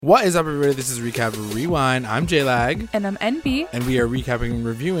What is up, everybody? This is Recap Rewind. I'm J-Lag. And I'm NB. And we are recapping and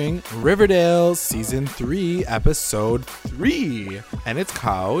reviewing Riverdale Season 3, Episode 3. And it's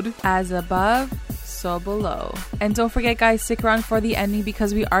called As Above, So Below. And don't forget, guys, stick around for the ending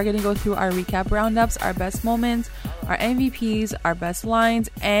because we are going to go through our recap roundups, our best moments, our MVPs, our best lines,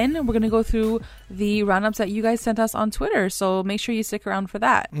 and we're going to go through the roundups that you guys sent us on Twitter. So make sure you stick around for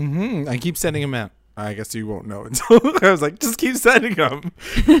that. I keep sending them out. I guess you won't know until I was like, just keep sending them.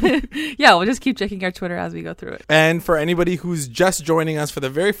 Yeah, we'll just keep checking our Twitter as we go through it. And for anybody who's just joining us for the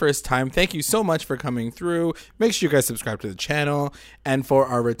very first time, thank you so much for coming through. Make sure you guys subscribe to the channel. And for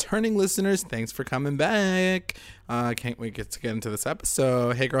our returning listeners, thanks for coming back. Can't wait to get into this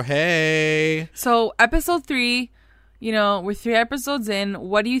episode. Hey, girl, hey. So, episode 3, you know, we're 3 episodes in.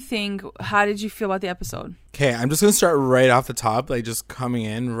 What do you think? How did you feel about the episode? Okay, I'm just going to start right off the top, like just coming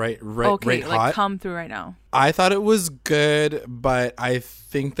in right like hot. Come through right now. I thought it was good, but I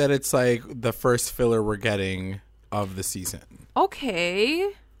think that it's like the first filler we're getting of the season. Okay.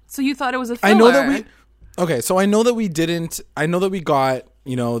 So you thought it was a filler. I know that we got,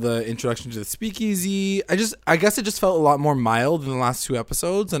 you know, the introduction to the speakeasy. I guess it just felt a lot more mild than the last 2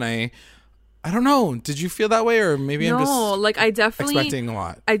 episodes, and I don't know. Did you feel that way, or maybe I'm just I definitely expecting a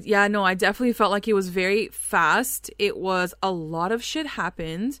lot? I definitely felt like it was very fast. It was a lot of shit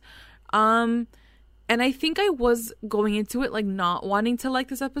happened. And I think I was going into it like not wanting to like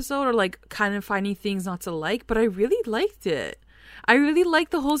this episode or like kind of finding things not to like, but I really liked it. I really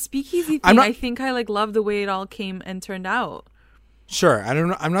liked the whole speakeasy thing. I think I like loved the way it all came and turned out. Sure. I don't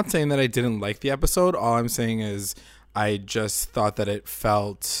know. I'm not saying that I didn't like the episode. All I'm saying is I just thought that it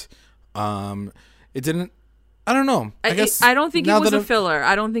felt it didn't. I don't know. I guess I don't think it was a filler.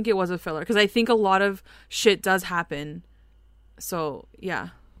 I don't think it was a filler because I think a lot of shit does happen. So yeah.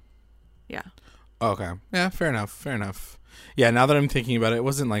 Okay. Yeah. Fair enough. Yeah. Now that I'm thinking about it, it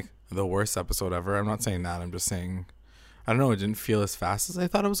wasn't like the worst episode ever. I'm not saying that. I'm just saying, I don't know. It didn't feel as fast as I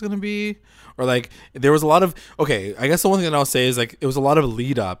thought it was going to be, or like there was a lot of. Okay. I guess the one thing that I'll say is like it was a lot of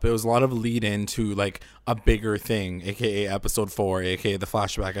lead up. It was a lot of lead into like a bigger thing, aka episode 4, aka the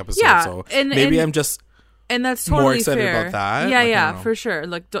flashback episode. Yeah. So maybe I'm just. And that's totally more excited fair. about that. Yeah, for sure.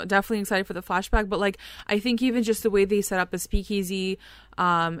 Like, definitely excited for the flashback. But like, I think even just the way they set up the speakeasy,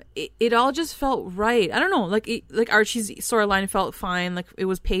 it all just felt right. I don't know. Like, Archie's storyline felt fine. Like, it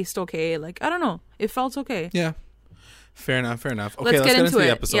was paced okay. Like, I don't know. It felt okay. Yeah. Fair enough. Okay, let's get into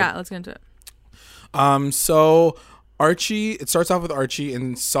the episode. Yeah, let's get into it. So Archie, it starts off with Archie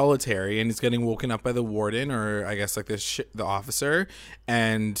in solitary, and he's getting woken up by the warden, or I guess like the officer,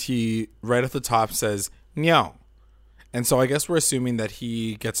 and he right off the top says no. And so I guess we're assuming that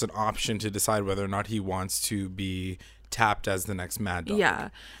he gets an option to decide whether or not he wants to be tapped as the next Mad Dog. Yeah.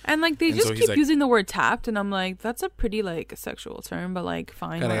 And like they just keep using the word tapped, and I'm like, that's a pretty like sexual term, but like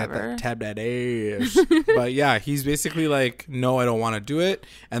fine, whatever. Tap that ass. But yeah, he's basically like, no, I don't want to do it.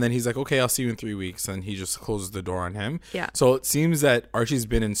 And then he's like, okay, I'll see you in 3 weeks. And he just closes the door on him. Yeah. So it seems that Archie's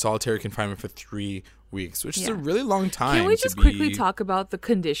been in solitary confinement for 3 weeks, which is a really long time. Can we just quickly talk about the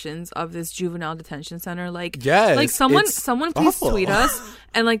conditions of this juvenile detention center? Like, yes, like someone please awful. tweet us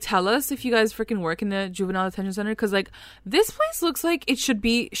and like tell us if you guys freaking work in a juvenile detention center, because like this place looks like it should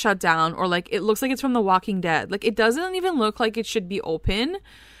be shut down, or like it looks like it's from The Walking Dead. Like it doesn't even look like it should be open.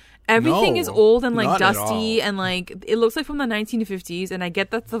 Everything is old and like dusty, and like it looks like from the 1950s. And I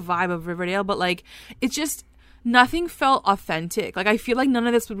get that's the vibe of Riverdale, but like it's just. Nothing felt authentic. Like, I feel like none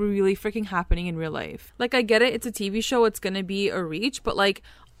of this would be really freaking happening in real life. Like, I get it. It's a TV show. It's going to be a reach. But, like,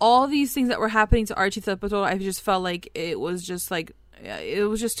 all these things that were happening to Archie this episode, I just felt like it was just, like, it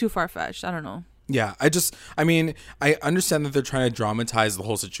was just too far-fetched. I don't know. Yeah, I mean, I understand that they're trying to dramatize the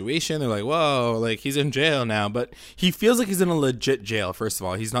whole situation. They're like, whoa, like, he's in jail now. But he feels like he's in a legit jail, first of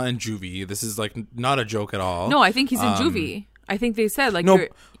all. He's not in juvie. This is, like, not a joke at all. No, I think he's in juvie. I think they said, like,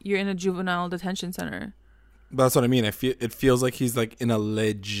 you're in a juvenile detention center. But that's what I mean. It feels like he's like in a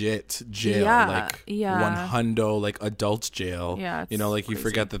legit jail, like one hundo, like adult jail. Yeah, you know, like crazy. You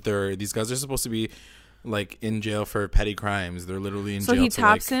forget that these guys are supposed to be like in jail for petty crimes. They're literally in jail. So he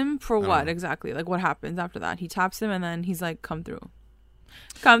taps him for what exactly? Like what happens after that? He taps him and then he's like, "Come through."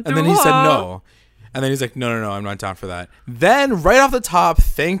 And then he said no. And then he's like, no, I'm not down for that. Then right off the top,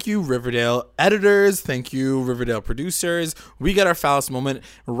 thank you, Riverdale editors. Thank you, Riverdale producers. We got our phallus moment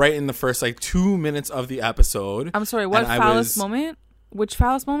right in the first like 2 minutes of the episode. I'm sorry, what phallus moment? Which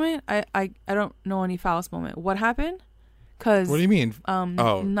phallus moment? I don't know any phallus moment. What happened? Because what do you mean?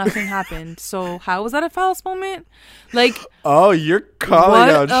 Nothing happened. So how was that a phallus moment? Like, oh, you're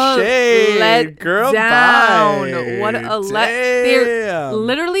calling out shade, girl. Down. Bye. What a let. They're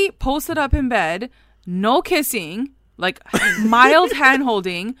literally posted up in bed, no kissing. Like mild hand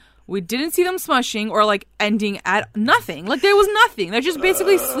holding. We didn't see them smushing or like ending at nothing. Like there was nothing. They're just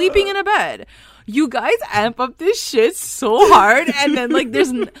basically sleeping in a bed. You guys amp up this shit so hard, and then like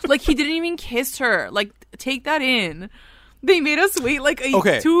there's like he didn't even kiss her. Like take that in. They made us wait like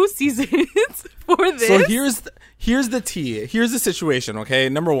 2 seasons for this. So here's the tea. Here's the situation. Okay,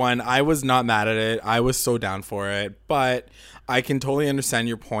 number one, I was not mad at it. I was so down for it, but I can totally understand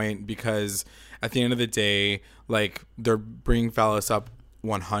your point because at the end of the day, like they're bringing Phallus up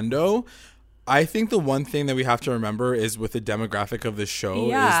 100. I think the one thing that we have to remember is with the demographic of the show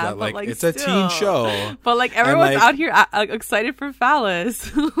is that like it's a teen show. But like everyone's out here excited for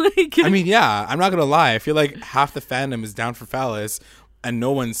Phallus. Like, I mean, yeah, I'm not gonna lie. I feel like half the fandom is down for Phallus, and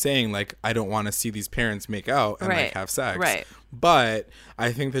no one's saying like I don't want to see these parents make out and like have sex. Right. But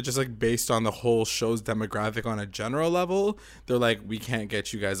I think that just like based on the whole show's demographic on a general level, they're like we can't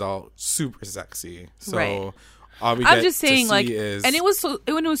get you guys all super sexy. So. I'm just saying, like, and it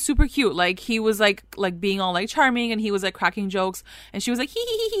was super cute. Like he was like being all like charming, and he was like cracking jokes, and she was like hee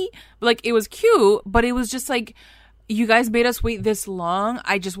hee hee hee. Like it was cute, but it was just like you guys made us wait this long.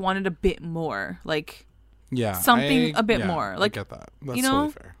 I just wanted a bit more, like something a bit more. Like I get that. That's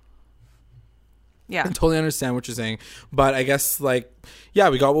totally fair. Yeah, I totally understand what you're saying, but I guess like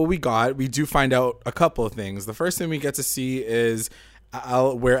we got what we got. We do find out a couple of things. The first thing we get to see is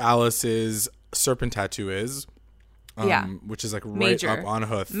where Alice's serpent tattoo is. Which is like right up on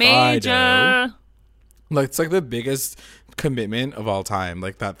her thigh. Like it's like the biggest commitment of all time.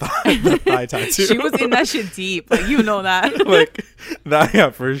 Like that thigh tattoo. She was in that shit deep. Like you know that. Like that, yeah,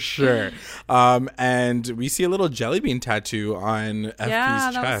 for sure. And we see a little jelly bean tattoo on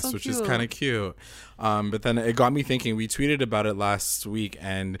FP's chest, which is kind of cute. But then it got me thinking. We tweeted about it last week,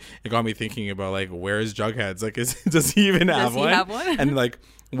 and it got me thinking about like where is Jughead's? Like, does he even have one? And like,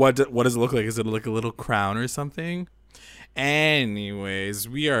 what does it look like? Is it like a little crown or something? Anyways,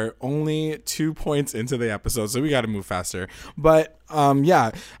 we are only 2 points into the episode, so we got to move faster. But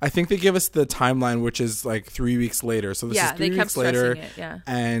I think they give us the timeline, which is like 3 weeks later. So this is 3 weeks later.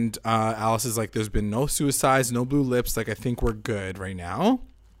 And Alice is like, "There's been no suicides, no blue lips. Like I think we're good right now."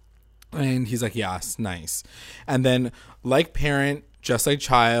 And he's like, "Yes, nice." And then, like parent, just like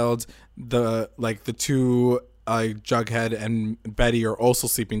child, the two. Jughead and Betty are also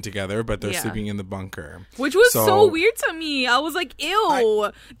sleeping together, but they're sleeping in the bunker, which was so weird to me. I was like,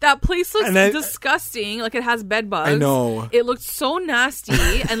 "Ew, that place looks disgusting. Like it has bed bugs. I know it looked so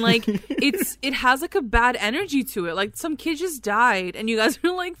nasty, and like it has like a bad energy to it. Like some kid just died, and you guys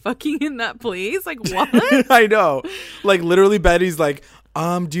are like fucking in that place. Like what? I know. Like literally, Betty's like,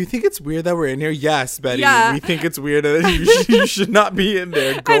 do you think it's weird that we're in here? Yes, Betty. Yeah. We think it's weird that you should not be in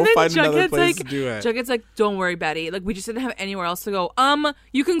there. Go find another place to do it. Jughead's like, "Don't worry, Betty. Like, we just didn't have anywhere else to go.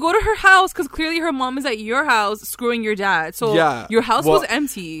 You can go to her house because clearly her mom is at your house screwing your dad. So your house was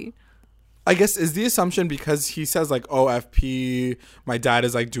empty." I guess is the assumption because he says like, "Oh, FP, my dad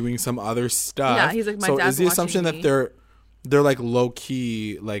is like doing some other stuff." Yeah, he's like, "My dad's So is the assumption that they're like low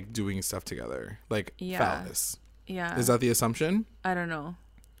key like doing stuff together, like Phallus? Yeah. Is that the assumption? I don't know.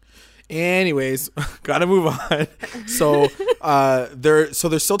 Anyways, gotta move on. So they're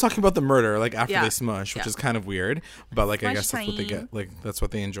still talking about the murder, like after they smush, which is kind of weird. But like I guess that's what they get. Like that's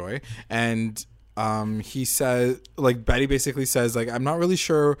what they enjoy. And he says, like Betty basically says, like, "I'm not really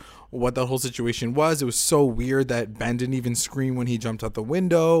sure what that whole situation was. It was so weird that Ben didn't even scream when he jumped out the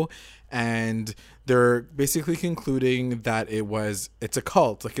window." And they're basically concluding that it's a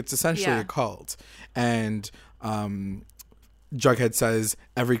cult. Like it's essentially a cult. And Jughead says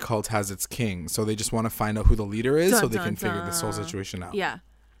every cult has its king, so they just want to find out who the leader is so they can figure this whole situation out. Yeah.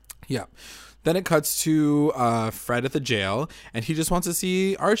 Then it cuts to Fred at the jail, and he just wants to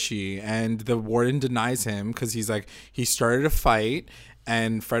see Archie, and the warden denies him because he's like, he started a fight,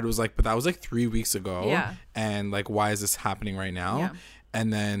 and Fred was like, "But that was like 3 weeks ago, and like why is this happening right now?"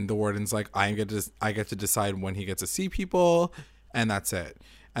 And then the warden's like, I get to decide when he gets to see people, and that's it.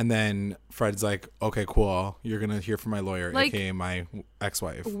 And then Fred's like, "Okay, cool. You're going to hear from my lawyer, like, aka my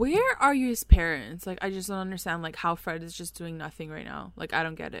ex-wife." Where are his parents? Like, I just don't understand, like, how Fred is just doing nothing right now. Like, I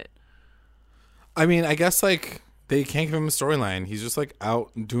don't get it. I mean, I guess, like, they can't give him a storyline. He's just, like,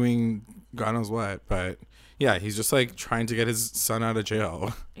 out doing God knows what. But, yeah, he's just, like, trying to get his son out of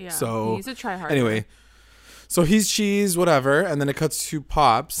jail. Yeah, so, he needs to try harder. Anyway, so he's cheese, whatever, and then it cuts to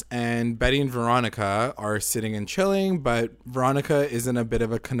Pops, and Betty and Veronica are sitting and chilling, but Veronica is in a bit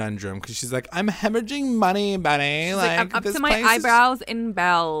of a conundrum because she's like, "I'm hemorrhaging money, Betty. She's like, I'm up to my eyebrows in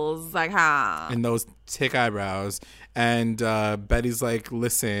bells, like, ha." In those thick eyebrows. And Betty's like,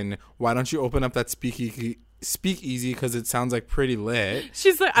 "Listen, why don't you open up that speakeasy because it sounds like pretty lit.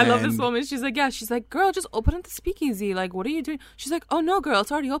 She's like, I love this moment. She's like, yeah. She's like, girl, just open up the speakeasy. Like, what are you doing? She's like, oh no, girl,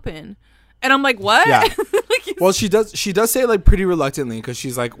 it's already open. And I'm like, what? Yeah. Like, well, she does say it like pretty reluctantly because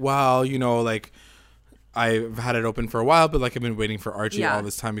she's like, well, you know, like I've had it open for a while, but like I've been waiting for Archie all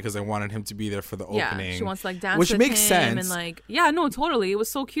this time because I wanted him to be there for the opening. She wants to like dance which with makes him sense. and like, yeah, no, totally. It was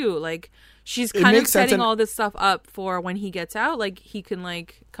so cute. Like she's kind of setting all this stuff up for when he gets out, like he can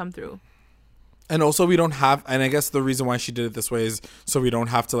like come through. And also we don't have, and I guess the reason why she did it this way is so we don't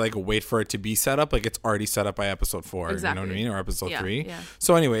have to like wait for it to be set up. Like it's already set up by episode 4, exactly. You know what I mean? Or episode 3. Yeah.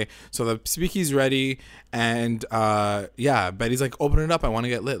 So anyway, so the speakeasy's ready and Betty's like, open it up. I want to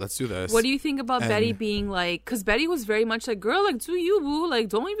get lit. Let's do this. What do you think about Betty being like, because Betty was very much like, girl, like do you, boo? Like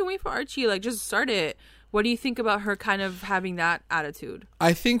don't even wait for Archie. Like just start it. What do you think about her kind of having that attitude?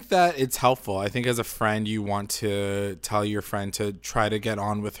 I think that it's helpful. I think as a friend, you want to tell your friend to try to get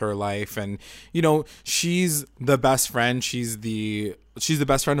on with her life. And, you know, she's the best friend. She's the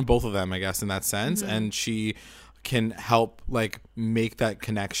best friend of both of them, I guess, in that sense. Mm-hmm. And she can help, like, make that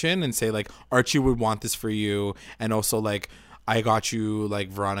connection and say, like, Archie would want this for you. And also, like, I got you, like,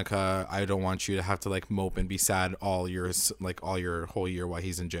 Veronica, I don't want you to have to like mope and be sad all your whole year while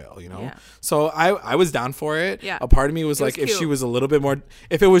he's in jail, you know? Yeah. So I was down for it. Yeah. A part of me was like, cute. if she was a little bit more,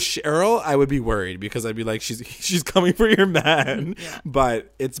 if it was Cheryl, I would be worried because I'd be like, she's coming for your man. Yeah.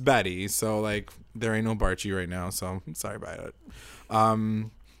 But it's Betty, so like there ain't no Barchi right now, so I'm sorry about it.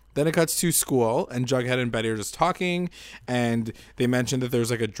 Then it cuts to school, and Jughead and Betty are just talking, and they mentioned that there's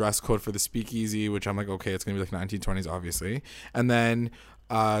like a dress code for the speakeasy, which I'm like, okay, it's gonna be like 1920s, obviously. And then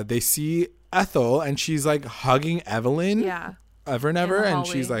they see Ethel, and she's like hugging Evelyn, Ever and Ever, and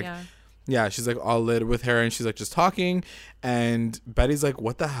she's like, she's like all lit with her, and she's like just talking, and Betty's like,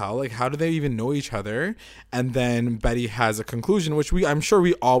 what the hell? Like, how do they even know each other? And then Betty has a conclusion, which I'm sure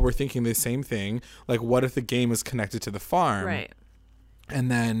we all were thinking the same thing. Like, what if the game is connected to the farm? Right. And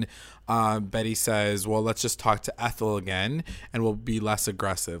then Betty says, well, let's just talk to Ethel again and we'll be less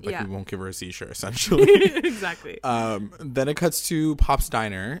aggressive. Like, we won't give her a seizure, essentially. Exactly. Then it cuts to Pop's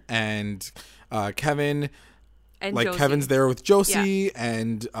Diner and Kevin. And like, Josie. Kevin's there with Josie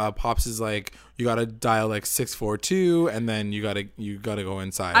and Pops is like, you got to dial like 642 and then you got to go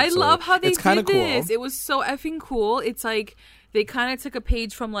inside. I love how they did cool. this. It was so effing cool. It's like, they kind of took a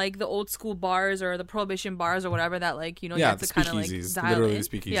page from like the old school bars or the prohibition bars or whatever that like, you know, you have to kind of like dial literally in.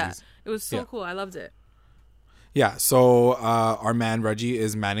 Speakeasies. Yeah, it was so cool. I loved it. Yeah, so our man Reggie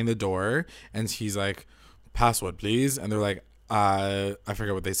is manning the door and he's like, password please. And they're like, I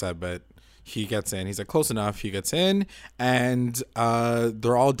forget what they said, but he gets in. He's like, close enough. He gets in and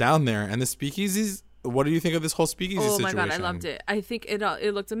they're all down there. And the speakeasies, what do you think of this whole speakeasy situation? Oh my God, I loved it. I think it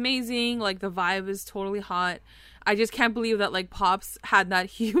looked amazing. Like the vibe is totally hot. I just can't believe that like Pops had that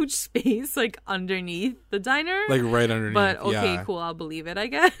huge space like underneath the diner. Like right underneath. But okay, cool. I'll believe it, I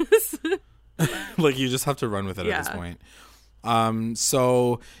guess. Like you just have to run with it at this point.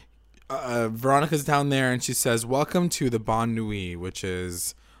 So Veronica's down there and she says, welcome to the Bonne Nuit, which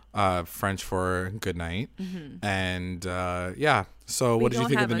is French for good night. Mm-hmm. And so what did you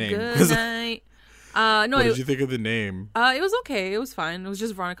think of the name? Good night. No, what did you think of the name? It was okay. It was fine. It was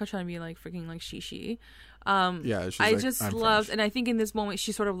just Veronica trying to be like freaking like shishi. She's I like, just loved, and I think in this moment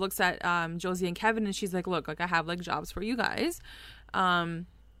she sort of looks at Josie and Kevin, and she's like, "Look, like I have like jobs for you guys," and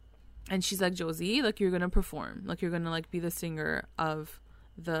she's like, "Josie, like you're gonna perform, like you're gonna like be the singer of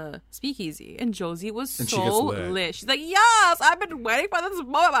the speakeasy." And Josie was so lit. She's like, "Yes, I've been waiting for this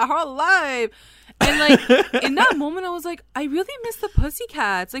moment my whole life." And like in that moment, I was like, I really miss the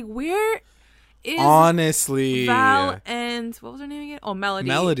Pussycats. Like, where is honestly Val and what was her name again? Oh,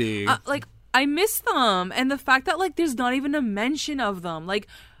 Melody. Like. I miss them, and the fact that like there's not even a mention of them, like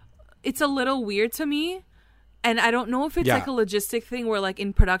it's a little weird to me, and I don't know if it's like a logistic thing where like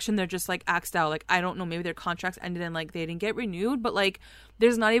in production they're just like axed out. Like I don't know, maybe their contracts ended and like they didn't get renewed, but like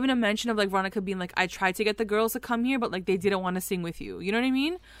there's not even a mention of like Veronica being like, I tried to get the girls to come here, but like they didn't want to sing with you. You know what I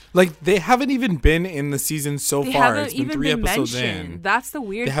mean? Like they haven't even been in the season so far. It's been 3 episodes mentioned. in. That's the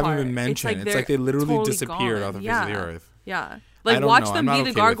weird part. They haven't even mentioned. It's like they literally totally disappeared gone. off the face of the earth. Yeah. Like, watch them be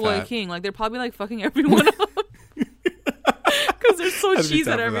the Gargoyle King. Like, they're probably, like, fucking everyone up. Because they're so cheese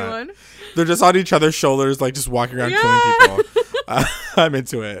at everyone. They're just on each other's shoulders, like, just walking around killing people. I'm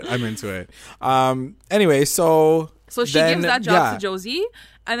into it. Anyway, so she gives that job to Josie.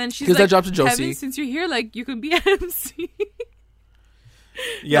 And then she's gives like, that job to Josie. Kevin, since you're here, like, you can be MC.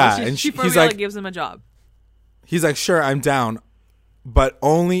 Yeah. No, and she he's like, gives him a job. He's like, sure, I'm down. but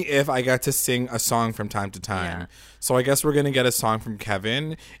only if I get to sing a song from time to time. Yeah. So I guess we're going to get a song from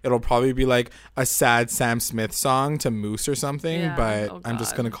Kevin. It'll probably be like a sad Sam Smith song to Moose or something, Yeah. but Oh, I'm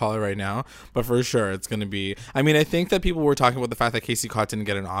just God. going to call it right now. But for sure, it's going to be... I mean, I think that people were talking about the fact that Casey Cott didn't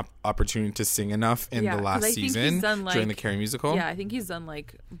get an opportunity to sing enough in Yeah, the 'cause last I think he's season done, during the like- Carrie musical. Yeah, I think he's done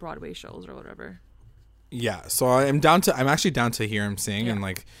like Broadway shows or whatever. Yeah, so I'm actually down to hear him sing and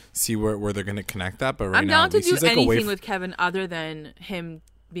like see where they're going to connect that. But right I'm now, down at to least do he's, like, away anything with Kevin other than him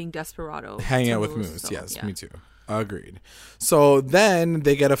being Desperado. hanging to out with Moose, Moose. so, Yes, yeah. me too. Agreed. So then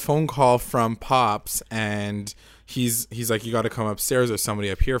they get a phone call from Pops, and he's like, you got to come upstairs. There's somebody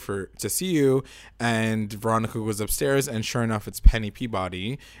up here to see you. And Veronica goes upstairs, and sure enough, it's Penny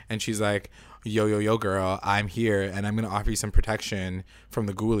Peabody, and she's like, yo, girl, I'm here, and I'm gonna offer you some protection from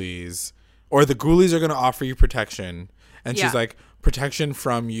the Ghoulies, or the Ghoulies are gonna offer you protection. And she's Yeah. like, protection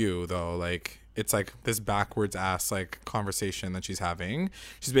from you though, like. It's like this backwards ass like conversation that she's having.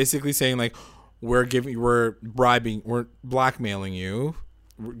 She's basically saying like, we're blackmailing you.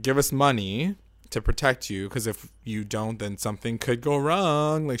 Give us money to protect you, because if you don't, then something could go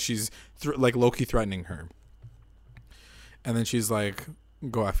wrong. Like she's like low-key threatening her. And then she's like,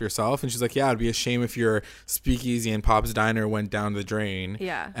 go F yourself. And she's like, yeah, it'd be a shame if your speakeasy and Pop's Diner went down the drain.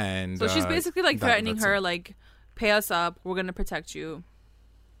 Yeah. And So she's basically like threatening that's her, it. like, pay us up, we're gonna protect you,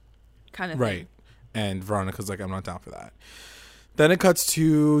 kind of Right. thing. And Veronica's like, I'm not down for that. Then it cuts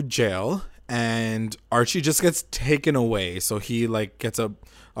to jail, and Archie just gets taken away. So he like gets a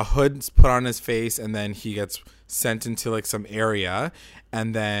hood put on his face, and then he gets sent into like some area,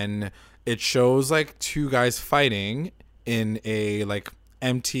 and then it shows like two guys fighting in a like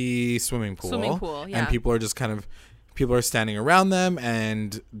empty swimming pool. Yeah. And people are standing around them,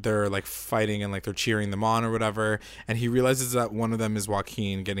 and they're like fighting, and like they're cheering them on or whatever. And he realizes that one of them is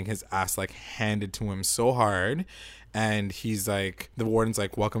Joaquin, getting his ass like handed to him so hard. And he's like, the warden's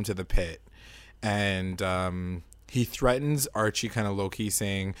like, welcome to the pit. And he threatens Archie kind of low-key,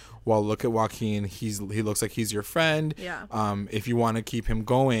 saying, well, look at Joaquin, he looks like he's your friend. Yeah. If you want to keep him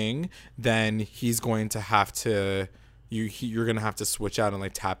going, then he's going to have to you're gonna have to switch out and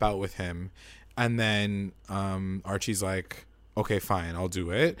like tap out with him. And then Archie's like, okay, fine, I'll do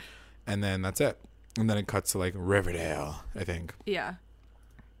it. And then that's it. And then it cuts to like Riverdale, I think. Yeah.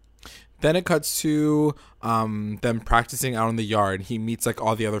 Then it cuts to them practicing out in the yard. He meets like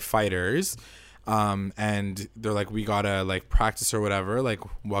all the other fighters. And they're like, we gotta like practice or whatever. Like,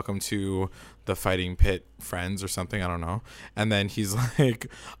 welcome to the fighting pit, friends, or something. I don't know. And then he's like,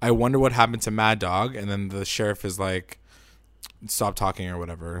 I wonder what happened to Mad Dog. And then the sheriff is like, stop talking or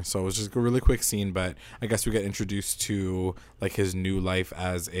whatever. So it was just a really quick scene, but I guess we get introduced to like his new life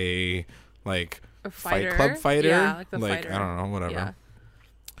as a like Fight Club fighter. Yeah, like the like fighter. I don't know, whatever. Yeah.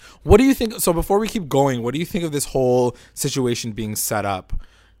 What do you think? So before we keep going, what do you think of this whole situation being set up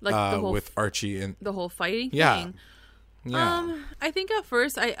Like the whole with Archie and the whole fighting Yeah. thing? yeah. I think at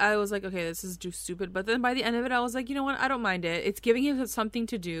first I was like, okay, this is too stupid. But then by the end of it, I was like, you know what? I don't mind it. It's giving him something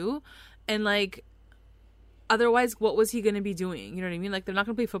to do. And like, otherwise, what was he going to be doing? You know what I mean? Like, they're not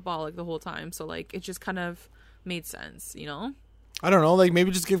going to play football like the whole time. So like, it just kind of made sense, you know? I don't know. Like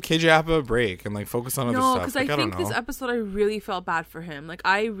maybe just give KJ Apa a break and like focus on other No, stuff. because Like, I don't think know. this episode, I really felt bad for him. Like,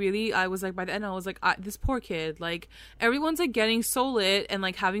 I was like, by the end, I was like, this poor kid. Like, everyone's like getting so lit and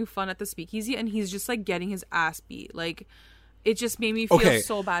like having fun at the speakeasy, and he's just like getting his ass beat. Like, it just made me feel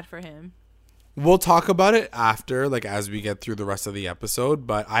so bad for him. We'll talk about it after, like as we get through the rest of the episode.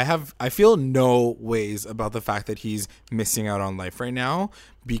 But I feel no ways about the fact that he's missing out on life right now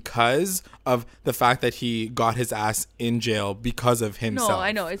because of the fact that he got his ass in jail because of himself. No,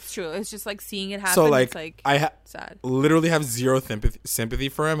 I know, it's true. It's just like seeing it happen. So like, it's like sad. Literally have zero sympathy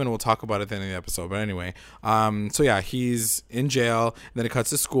for him, and we'll talk about it at the end of the episode. But anyway, so yeah, he's in jail. And then it cuts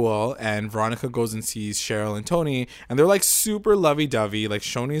to school, and Veronica goes and sees Cheryl and Tony, and they're like super lovey-dovey. Like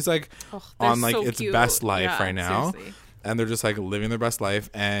Shoney's like on like so its cute. best life Yeah, right now. seriously. And they're just like living their best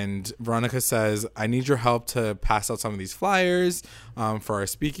life. And Veronica says, I need your help to pass out some of these flyers for our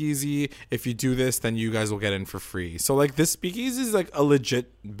speakeasy. If you do this, then you guys will get in for free. So like this speakeasy is like a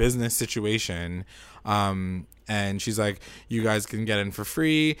legit business situation. And she's like, you guys can get in for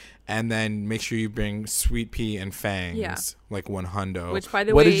free. And then make sure you bring Sweet Pea and Fangs, Yeah. like $100. Which, by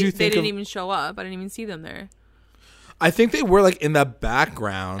the What way, did you they think didn't of- even show up. I didn't even see them there. I think they were like in the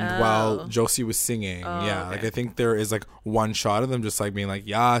background while Oh. Josie was singing. Yeah, okay. like I think there is like one shot of them just like being like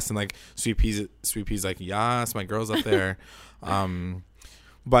yas, and like Sweet Pea's like yas, my girl's up there.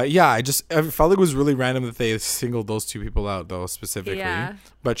 But yeah, I felt like it was really random that they singled those two people out though specifically. Yeah.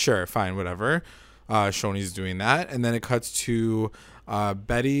 But sure, fine, whatever. Shoney's doing that, and then it cuts to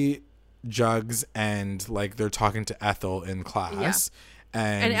Betty Jugs and like they're talking to Ethel in class,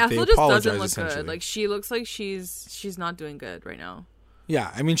 And and Ethel they just apologize doesn't look essentially. good. Like she looks like she's not doing good right now.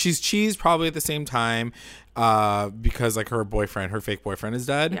 Yeah, I mean she's cheesed probably at the same time, because like her fake boyfriend is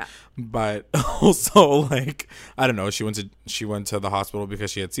dead. Yeah. But also like I don't know, she went to the hospital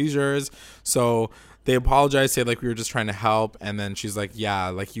because she had seizures. So they apologize, say like we were just trying to help, and then she's like, yeah,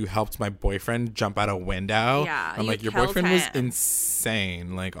 like you helped my boyfriend jump out a window. Yeah, I'm you like your killed boyfriend was him.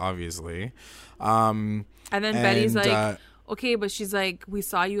 insane, like obviously. And then Betty's and, like, okay, but she's like, we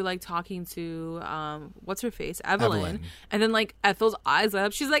saw you like talking to what's her face, Evelyn. And then like Ethel's eyes lit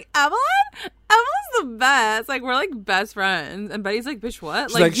up. She's like, Evelyn's the best. Like we're like best friends. And Betty's like, bitch,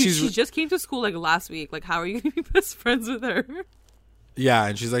 what? Like she just came to school like last week. Like how are you gonna be best friends with her? Yeah,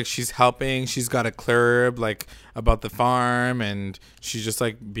 and she's like, she's helping. She's got a club like about the farm, and she's just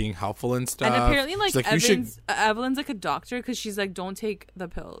like being helpful and stuff. And apparently, like, She's Evelyn's like a doctor because she's like, don't take the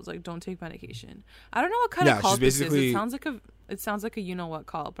pills, like, don't take medication. I don't know what kind of cult this is. It sounds like a you know what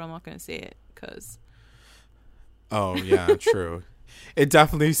cult, but I'm not gonna say it because. Oh yeah, true. It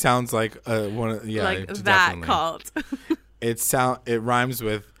definitely sounds like like that definitely. cult. It rhymes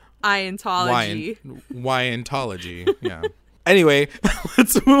with Ientology. Wyentology. Yeah. Anyway,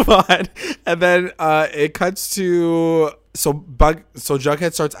 let's move on. And then it cuts to so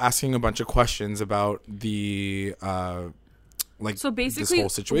Jughead starts asking a bunch of questions about the so basically this whole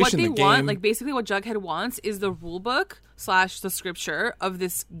situation. What they want, like basically what Jughead wants is the rule book / the scripture of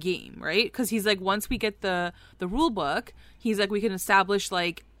this game, right? Because he's like, once we get the rule book, he's like, we can establish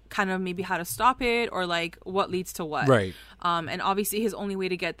like kind of maybe how to stop it or like what leads to what, right? And obviously his only way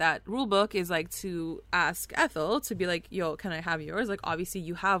to get that rule book is like to ask Ethel to be like, yo, can I have yours? Like obviously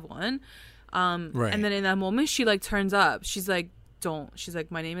you have one, right? And then in that moment she like turns up. She's like,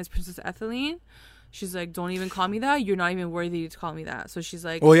 my name is Princess Etheline. She's like, don't even call me that. You're not even worthy to call me that. So she's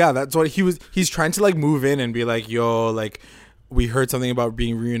like, well, yeah, that's what he's trying to like move in and be like, yo, like we heard something about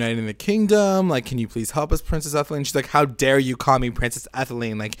being reunited in the kingdom. Like, can you please help us, Princess Etheline? She's like, how dare you call me Princess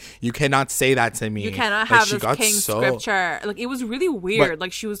Etheline? Like, you cannot say that to me. You cannot like, have this king scripture. Like, it was really weird.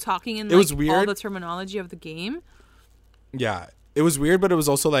 Like, she was talking in like all the terminology of the game. Yeah, it was weird, but it was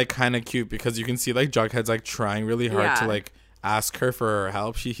also like kind of cute because you can see like Jughead's like trying really hard to like ask her for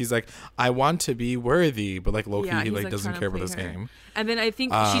help. He's like, I want to be worthy, but like Loki, he like doesn't care about this game. And then I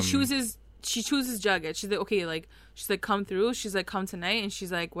think she chooses Jughead. She's like, okay, like she's like, come through. She's like, come tonight. And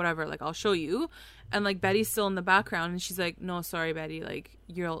she's like, whatever, like I'll show you. And like Betty's still in the background, and she's like, no, sorry, Betty, like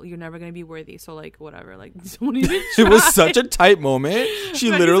you're never gonna be worthy. So like whatever, like don't even try. It was such a tight moment. She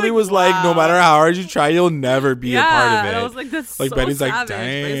literally was like, no matter how hard you try, you'll never be a part of it. And I was like, that's like so Betty's savage. like,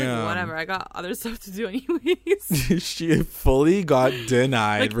 damn. Betty's like, whatever, I got other stuff to do anyways. She fully got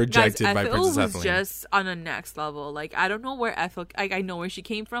denied, like, rejected guys, by Princess Etheline. Ethel was just on a next level. Like I don't know where Ethel. Like I know where she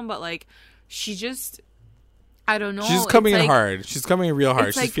came from, but like she just. I don't know. She's coming in like, hard. She's coming in real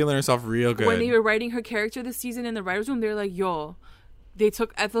hard. She's like, feeling herself real good. When they were writing her character this season in the writer's room, they're like, yo, they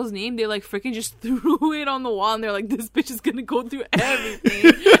took Ethel's name. They like freaking just threw it on the wall. And they're like, this bitch is going to go through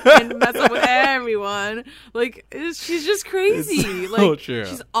everything and mess up with everyone. Like, she's just crazy. It's like, so true.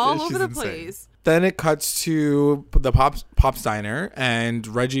 She's all over the insane. place. Then it cuts to the Pop's diner, and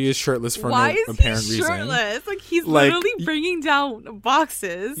Reggie is shirtless for Why no is apparent he shirtless? reason. Like, he's like, literally bringing down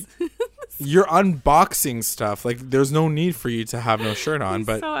boxes. You're unboxing stuff. Like, there's no need for you to have no shirt on,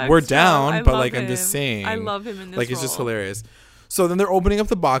 but so we're extra. down. But like, I'm just saying, I love him in this like, it's role. just hilarious. So then they're opening up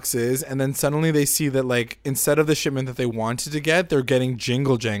the boxes, and then suddenly they see that like instead of the shipment that they wanted to get, they're getting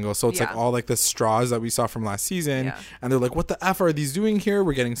Jingle Jangle. So it's like all like the straws that we saw from last season, and they're like, "What the f are these doing here?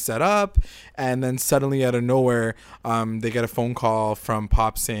 We're getting set up." And then suddenly out of nowhere, they get a phone call from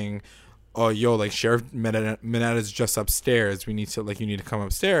Pop saying, "Oh, yo, like Sheriff Mineta's just upstairs. You need to come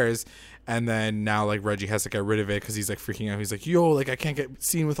upstairs." And then now like Reggie has to get rid of it because he's like freaking out. He's like, yo, like I can't get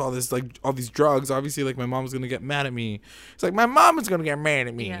seen with all this, like all these drugs. Obviously, like my mom's gonna get mad at me. He's like, my mom is gonna get mad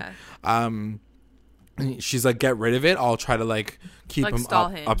at me. Yeah. She's like, get rid of it. I'll try to like keep like him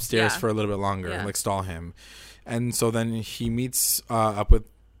upstairs for a little bit longer, like stall him. And so then he meets up with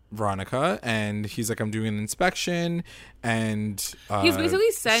Veronica, and he's like, I'm doing an inspection, and he's basically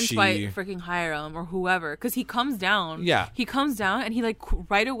sent by freaking Hiram or whoever, because he comes down and he like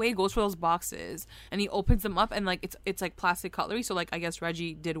right away goes for those boxes and he opens them up, and like it's like plastic cutlery, so like I guess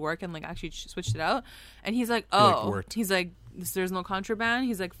Reggie did work and like actually switched it out, and he's like, oh, he's like, there's no contraband.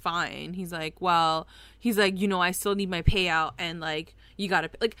 He's like, fine. He's like, well, he's like, you know, I still need my payout, and like you gotta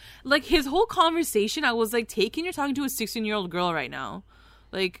like his whole conversation, I was like, taking, you're talking to a 16-year-old girl right now.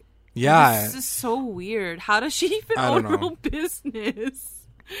 Like, this is so weird. How does she even own her own business?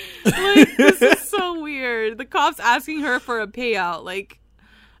 Like, this is so weird. The cops asking her for a payout. Like,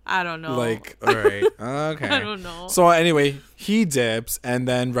 I don't know. Like, all right, okay. I don't know. So anyway, he dips, and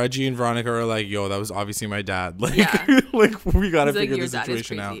then Reggie and Veronica are like, "Yo, that was obviously my dad. Like, Yeah. like we gotta He's like, figure your the dad is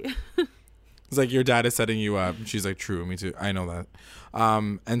situation out." crazy. It's like, your dad is setting you up. She's like, true, me too. I know that.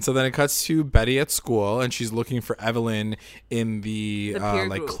 And so then it cuts to Betty at school, and she's looking for Evelyn in the peer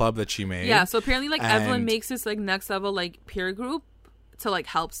like group. club that she made. Yeah, so apparently like Evelyn And- makes this like next level like peer group to like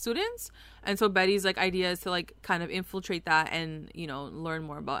help students. And so Betty's like idea is to like kind of infiltrate that and, you know, learn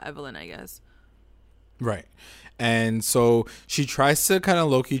more about Evelyn, I guess. Right. And so she tries to kind of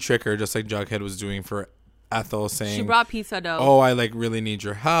low-key trick her, just like Jughead was doing for Ethel, saying, She brought pizza dough. "Oh, I like really need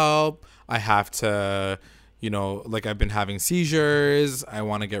your help. I have to, you know, like I've been having seizures. I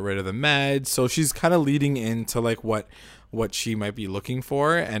want to get rid of the meds." So she's kind of leading into like what she might be looking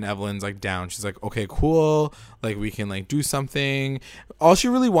for, and Evelyn's like down. She's like, "Okay, cool. Like we can like do something." All she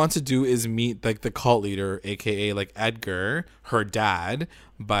really wants to do is meet like the cult leader, aka like Edgar, her dad,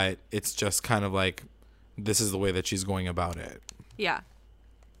 but it's just kind of like this is the way that she's going about it. Yeah.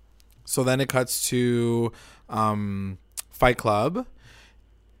 So then it cuts to Fight Club,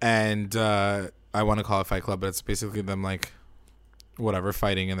 and I want to call it Fight Club, but it's basically them like whatever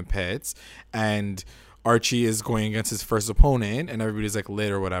fighting in the pits, and Archie is going against his first opponent, and everybody's like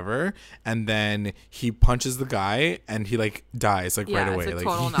lit or whatever, and then he punches the guy, and he like dies like right away. It's a Like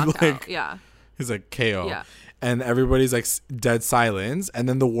total he, knockout. like, Yeah. he's like KO. Yeah. And everybody's like dead silence, and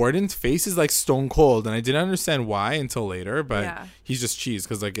then the warden's face is like stone cold, and I didn't understand why until later, but Yeah. he's just cheesed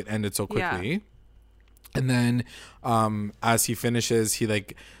because like it ended so Yeah. quickly. And then as he finishes, he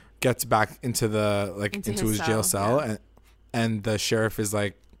like gets back into the like into his jail cell, yeah. and the sheriff is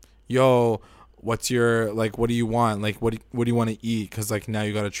like, "Yo, what's your like? What do you want? Like, what do you want to eat? Because like now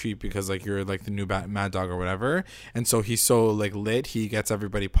you got a treat because like you're like the new Mad Dog or whatever." And so he's so like lit, he gets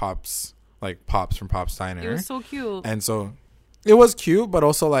everybody pops from Pop's Diner. It was so cute. And so it was cute, but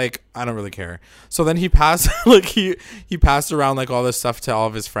also like I don't really care. So then he passed like he passed around like all this stuff to all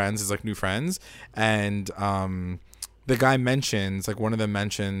of his friends, his like new friends, and the guy mentions, like one of them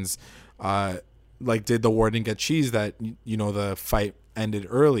mentions, like did the warden get cheese that you know the fight ended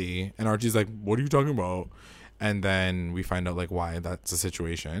early? And Archie's like, "What are you talking about?" And then we find out like why that's the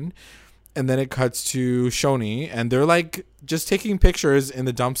situation. And then it cuts to Shoni, and they're like just taking pictures in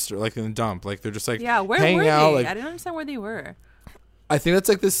the dumpster, like in the dump. Like they're just like where hanging were out. they? Like I didn't understand where they were. I think that's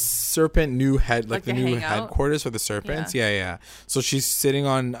like the serpent new head, like the the new hangout? headquarters for the serpents. Yeah. So she's sitting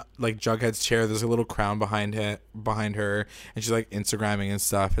on like Jughead's chair. There's a little crown behind her, and she's like Instagramming and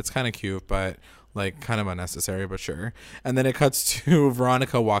stuff. It's kind of cute, but like kind of unnecessary, but sure. And then it cuts to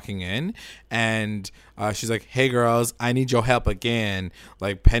Veronica walking in, and she's like, "Hey girls, I need your help again.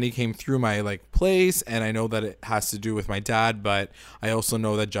 Like Penny came through my like place, and I know that it has to do with my dad, but I also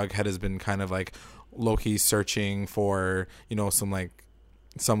know that Jughead has been kind of like low-key searching for, you know,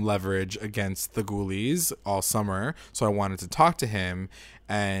 some leverage against the ghoulies all summer, so I wanted to talk to him."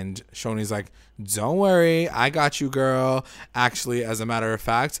 And Shoni's like, "Don't worry, I got you, girl. Actually, as a matter of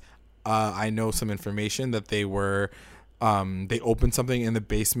fact, I know some information that they opened something in the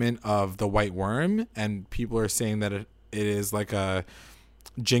basement of the White Worm, and people are saying that it is like a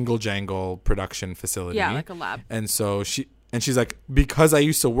Jingle Jangle production facility." Yeah, like a lab. And so she's like, "Because I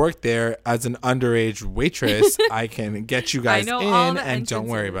used to work there as an underage waitress, I can get you guys I know all in, the and don't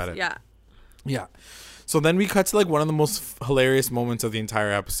worry entrances. about it." Yeah. Yeah. So then we cut to like one of the most hilarious moments of the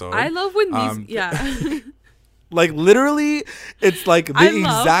entire episode. I love when these Like literally, it's like the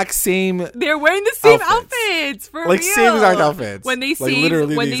exact same. They're wearing the same outfits. outfits for Like, real. same exact outfits. When they Like, saved,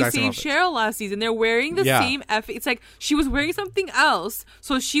 literally when the they exact same saved outfits. Cheryl last season, they're wearing the Yeah. same outfit. It's like she was wearing something else,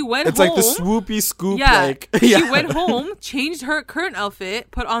 so she went It's home. like the swoopy scoop. Yeah, Like she went home, changed her current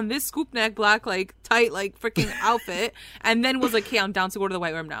outfit, put on this scoop neck, black, like tight, like freaking outfit, and then was like, "Okay, I'm down to go to the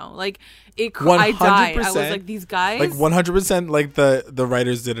White Room now." Like I died. I was like, these guys, like 100%. Like the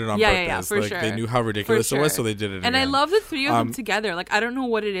writers did it on purpose. Yeah, for like sure. they knew how ridiculous For it was, sure. so they did it. And I again. love the three of them together. Like I don't know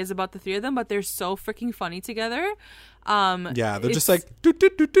what it is about the three of them, but they're so freaking funny together. Yeah, they're just it's- like doot,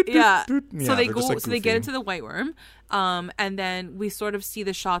 doot, doot, doot, yeah. doot. So they they're go. just, like, So they get goofy. into the White Worm, and then we sort of see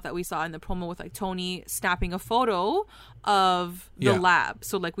the shot that we saw in the promo with like Tony snapping a photo of the Yeah. lab.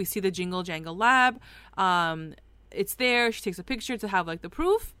 So like we see the Jingle Jangle lab. It's there. She takes a picture to have like the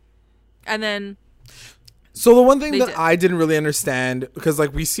proof, and then. So the one thing They that did. I didn't really understand, because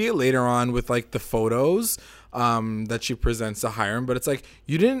like we see it later on with like the photos that she presents to Hiram, but it's like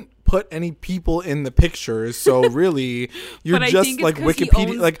you didn't put any people in the pictures, so really you're But I just think it's like 'cause he Wikipedia.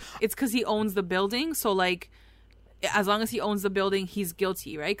 owns- Like it's because he owns the building. So like, as long as he owns the building, he's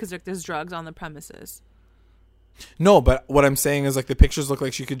guilty, right? Because like, there's drugs on the premises. No, but what I'm saying is like the pictures look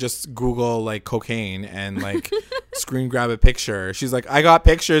like she could just Google like cocaine and like screen grab a picture. She's like, I got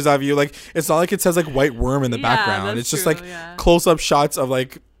pictures of you. Like it's not like it says like white worm in the background. It's just like close up shots of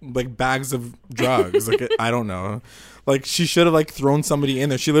like bags of drugs. Like I don't know. Like she should have like thrown somebody in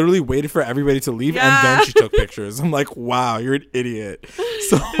there. She literally waited for everybody to leave and then she took pictures. I'm like, wow, you're an idiot.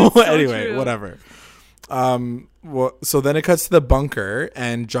 So anyway, true. Whatever. Well, so then it cuts to the bunker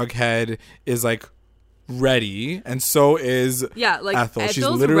and Jughead is like ready, and so is like Ethel. She's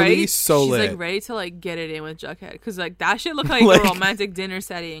Ethel's literally ready. so She's lit. like ready to like get it in with Jughead because like that shit looked like a romantic dinner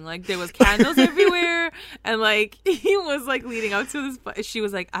setting. Like there was candles everywhere, and like he was like leading up to this. But she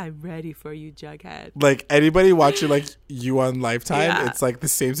was like, "I'm ready for you, Jughead." Like anybody watching like you on Lifetime, it's like the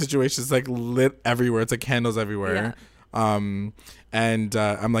same situation. It's like lit everywhere. It's like candles everywhere. And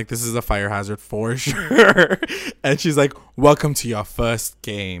I'm like, this is a fire hazard for sure. And she's like, welcome to your first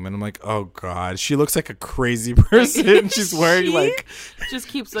game. And I'm like, oh god, she looks like a crazy person. She's wearing like just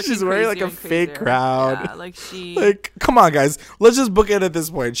keeps looking she's wearing like a fake crowd. Yeah, like she like come on guys, let's just book it at this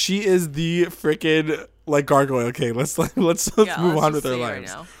point. She is the freaking like gargoyle. Okay, let's move on with our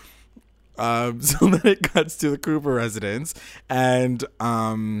lives. Right so then it cuts to the Cooper residence, and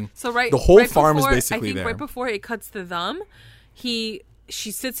the whole farm is basically there. Right before it cuts to them, she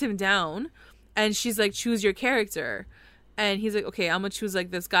sits him down, and she's like, "Choose your character," and he's like, "Okay, I'm gonna choose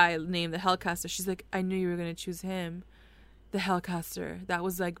like this guy named the Hellcaster." She's like, "I knew you were gonna choose him, the Hellcaster. That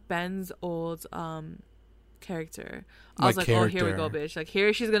was like Ben's old character." I was like, oh, here we go, bitch. Like,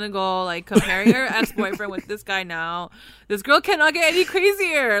 here she's gonna go, like, comparing her ex-boyfriend with this guy now. This girl cannot get any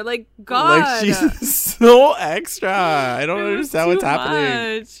crazier. Like, God. Like, she's so extra. I don't understand what's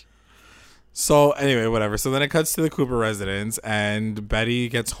happening. So, anyway, whatever. So then it cuts to the Cooper residence, and Betty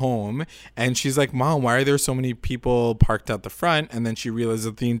gets home, and she's like, Mom, why are there so many people parked out the front? And then she realizes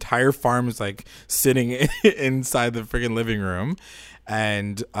that the entire farm is, like, sitting inside the freaking living room.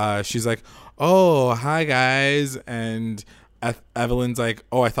 And she's like, oh, hi, guys. And Evelyn's like,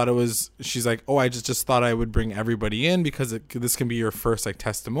 oh, I thought it was, she's like, oh, I just thought I would bring everybody in because this can be your first, like,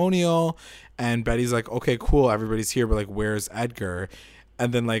 testimonial. And Betty's like, okay, cool, everybody's here, but, like, where's Edgar?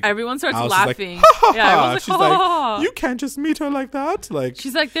 And then, like, everyone starts Alice laughing. Like, ha, ha, ha. Yeah, everyone's like, she's like, you can't just meet her like that. Like,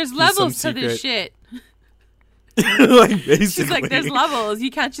 she's like, there's levels to this shit. Like, basically. She's like, there's levels. You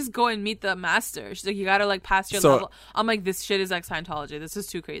can't just go and meet the master. She's like, you gotta like pass your level. I'm like, this shit is like Scientology. This is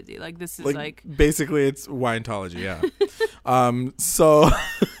too crazy. Like, this is like basically it's Wintology. Yeah. So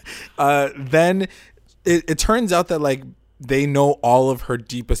then it turns out that like they know all of her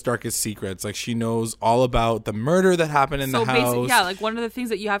deepest, darkest secrets. Like, she knows all about the murder that happened in the house. Yeah, like one of the things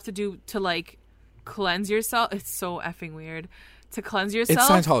that you have to do to like cleanse yourself. It's so effing weird. To cleanse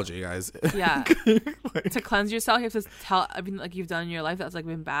yourself, it's Scientology, guys. Yeah, like, to cleanse yourself, you have to tell everything like you've done in your life that's like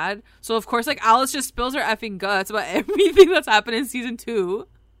been bad. So of course, like Alice just spills her effing guts about everything that's happened in season 2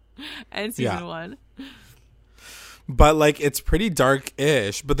 and season 1. But like, it's pretty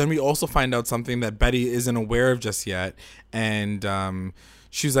dark-ish. But then we also find out something that Betty isn't aware of just yet, and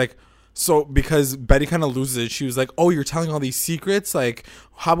she's like. So, because Betty kind of loses it, she was like, oh, you're telling all these secrets? Like,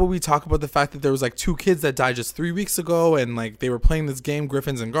 how about we talk about the fact that there was, like, 2 kids that died just 3 weeks ago, and, like, they were playing this game,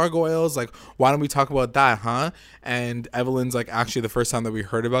 Griffins and Gargoyles? Like, why don't we talk about that, huh? And Evelyn's like, actually, the first time that we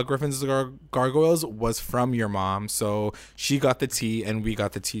heard about Griffins and Gargoyles was from your mom. So, she got the tea, and we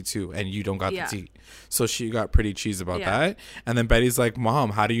got the tea, too, and you don't got the tea. So, she got pretty cheesed about that. And then Betty's like,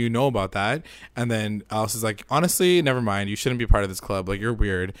 Mom, how do you know about that? And then Alice is like, honestly, never mind. You shouldn't be part of this club. Like, you're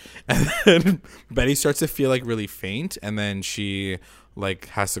weird. And then Betty starts to feel like really faint, and then she like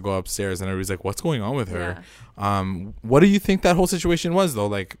has to go upstairs, and everybody's like, what's going on with her? What do you think that whole situation was, though?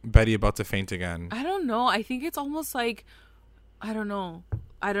 Like, Betty about to faint again? I don't know. I think it's almost like I don't know.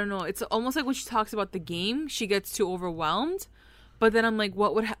 It's almost like when she talks about the game, she gets too overwhelmed. But then I'm like,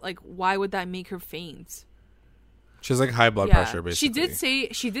 what would why would that make her faint? She has like high blood pressure, basically.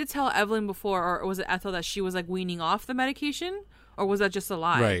 She did tell Evelyn before, or was it Ethel, that she was like weaning off the medication, or was that just a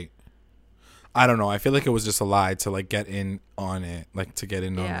lie? Right. I don't know. I feel like it was just a lie to like get in on it, like to get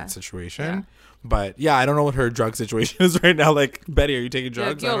in on that situation. Yeah. But yeah, I don't know what her drug situation is right now. Like, Betty, are you taking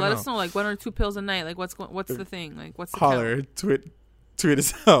drugs? Yo, let us know. Like, 1 or 2 pills a night. Like, what's the thing? Like, what's the holler? Tweet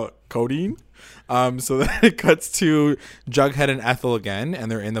us out. Codeine. So then it cuts to Jughead and Ethel again, and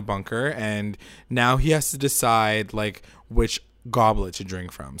they're in the bunker, and now he has to decide like which goblet to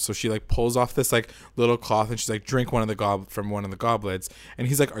drink from. So she like pulls off this like little cloth, and she's like, drink one of the from one of the goblets. And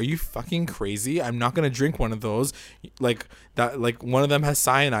he's like, are you fucking crazy? I'm not gonna drink one of those. Like that, like one of them has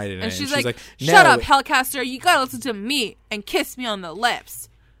cyanide in it. And she's like shut up, Hellcaster, you gotta listen to me and kiss me on the lips.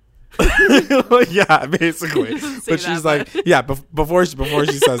 Yeah, basically. But she's like, yeah, before she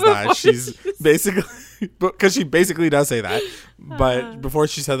says that, she's basically because she basically does say that. But before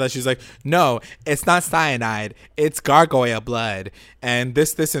she said that, she's like, no, it's not cyanide, it's gargoyle blood, and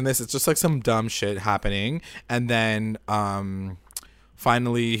this and this. It's just like some dumb shit happening. And then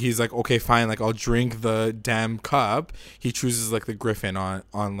finally he's like, okay, fine, like I'll drink the damn cup. He chooses like the griffin on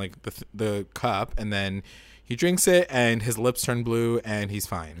like the cup, and then he drinks it and his lips turn blue and he's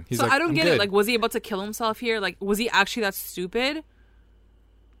fine. He's so like, I don't I'm get good. it. Like, was he about to kill himself here? Like, was he actually that stupid?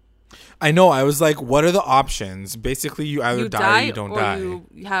 I know. I was like, what are the options? Basically, you either die or you don't die. You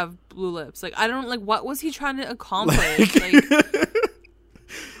have blue lips. Like, I don't like. What was he trying to accomplish? Like,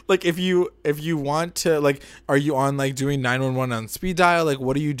 like if you want to, like, are you on like doing 911 on speed dial? Like,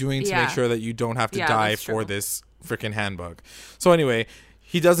 what are you doing to make sure that you don't have to die for this freaking handbook? So anyway,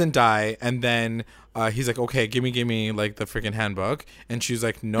 he doesn't die, and then he's like, okay, give me like the freaking handbook, and she's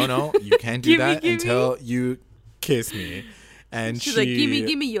like, no, you can't do that until you kiss me. And she's like,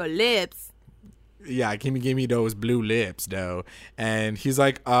 give me your lips. Yeah, give me those blue lips, though. And he's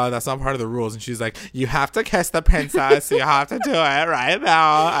like, that's not part of the rules. And she's like, you have to kiss the princess. So you have to do it right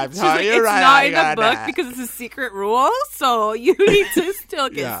now. I'm telling you right now. It's not in the book because it's a secret rule. So you need to still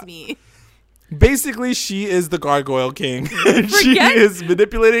kiss me. Basically, she is the gargoyle king. She is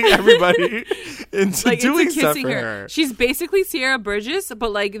manipulating everybody into doing stuff for her. She's basically Sierra Burgess,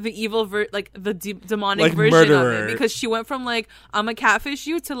 but like the evil, the demonic like version murderer. of it. Because she went from like, I'm a catfish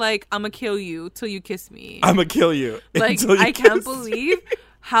you to like, I'm a kill you till you kiss me. I'm a kill you. Like, I can't believe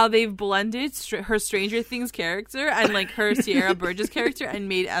how they've blended her Stranger Things character and like her Sierra Burgess character and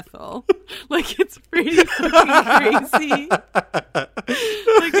made Ethel. Like, it's pretty fucking crazy.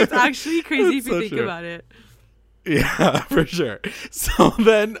 Like, it's actually crazy if you think about it. Yeah, for sure. So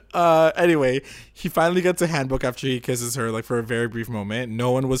then, anyway, he finally gets a handbook after he kisses her, like for a very brief moment.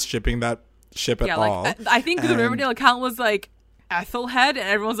 No one was shipping that ship at all. I think the Riverdale account was like, Ethelhead, and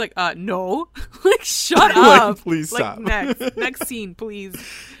everyone's like, no. Like, shut up. Like, please stop. Next scene, please.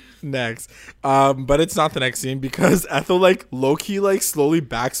 Next. But it's not the next scene because Ethel like low-key like slowly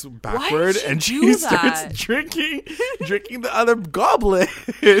backs backward and she starts drinking the other goblet.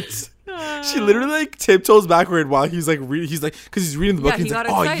 She literally like tiptoes backward while he's like because he's reading the book and he's like,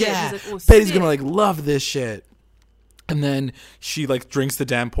 oh yeah, Betty's gonna like love this shit. And then she like drinks the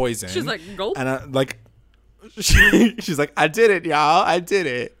damn poison. She's like, gulp. And she's like, I did it, y'all. I did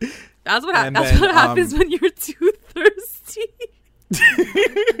it. That's what happens when you're too thirsty.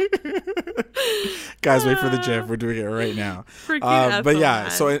 Guys, wait for the gif. We're doing it right now. But yeah,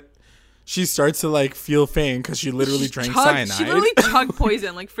 so she starts to like feel faint because she literally drank cyanide. She literally chugged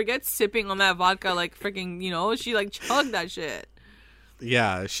poison. Like, forget sipping on that vodka. Like, freaking, she like chugged that shit.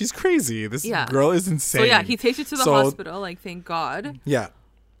 Yeah, she's crazy. This girl is insane. So yeah, he takes her to the hospital. Like, thank God. Yeah.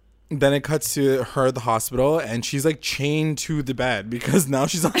 Then it cuts to her at the hospital, and she's like chained to the bed because now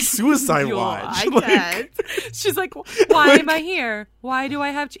she's on suicide watch. I can't. She's like, why am I here? Why do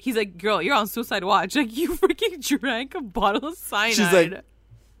I have? He's like, girl, you're on suicide watch. Like, you freaking drank a bottle of cyanide.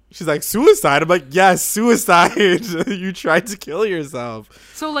 She's like, suicide? I'm like, yes, suicide. You tried to kill yourself.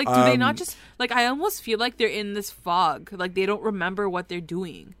 So like, do they not just like? I almost feel like they're in this fog. Like, they don't remember what they're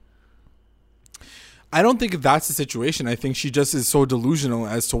doing. I don't think that's the situation. I think she just is so delusional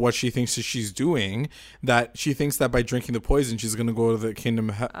as to what she thinks that she's doing that she thinks that by drinking the poison, she's going to go to the kingdom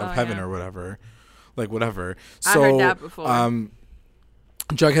of heaven or whatever. Like, whatever. So, I heard that before.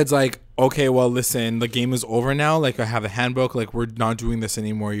 Jughead's like, okay, well, listen, the game is over now. Like, I have a handbook. Like, we're not doing this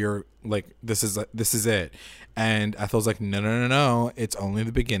anymore. You're like, this is it. And Ethel's like, no. It's only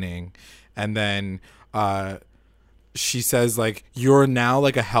the beginning. And then, she says like, you're now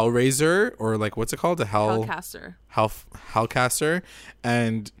like a hellraiser, or like, what's it called, hellcaster,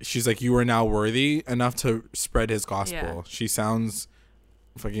 and she's like, you are now worthy enough to spread his gospel. She sounds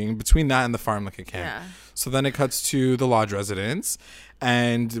fucking between that and the farm like a can. So then it cuts to the lodge residence,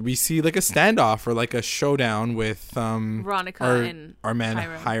 and we see like a standoff or like a showdown with Veronica and our man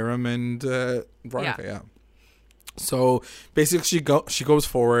Hiram and Veronica. So basically she goes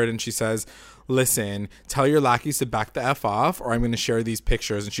forward and she says, listen, tell your lackeys to back the F off, or I'm going to share these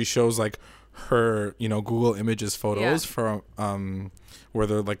pictures. And she shows like her, Google Images photos from where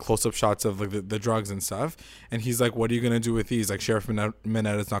they're like close-up shots of like the drugs and stuff. And he's like, what are you going to do with these? Like, Sheriff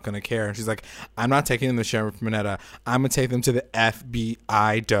Minetta's not going to care. And she's like, I'm not taking them to Sheriff Minetta. I'm going to take them to the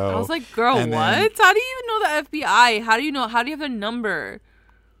FBI, dough. I was like, girl, what? How do you know the FBI? How do you have their number?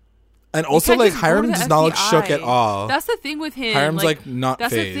 And also, can't like, just go to Hiram the does not look shook FBI. at all. That's the thing with him. Hiram's, like, not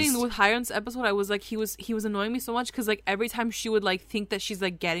That's fazed. the thing with Hiram's episode. I was like, he was annoying me so much because, like, every time she would, like, think that she's,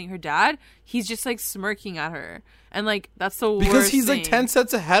 like, getting her dad, he's just, like, smirking at her. And, like, that's the worst Because he's, thing. like, 10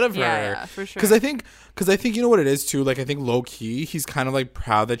 steps ahead of her. Yeah, for sure. Because I think, you know what it is, too? Like, I think low-key, he's kind of, like,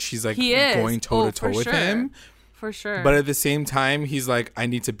 proud that she's, like, He is. going toe-to-toe with sure. him. For sure. But at the same time, he's like, I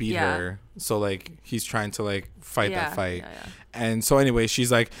need to beat Yeah. her. So, like, he's trying to, like, fight that fight. Yeah. And so, anyway, she's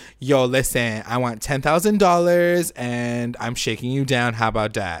like, yo, listen, I want $10,000 and I'm shaking you down. How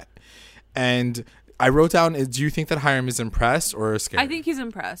about that? And I wrote down, do you think that Hiram is impressed or scared? I think he's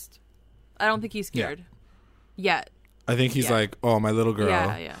impressed. I don't think he's scared. Yet. I think he's like, oh, my little girl.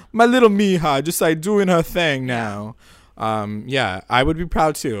 Yeah. My little Mija, just like doing her thing now. Yeah, I would be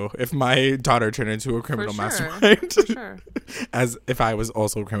proud too if my daughter turned into a criminal mastermind. For sure. As if I was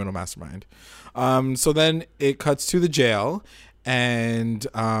also a criminal mastermind. So then it cuts to the jail, and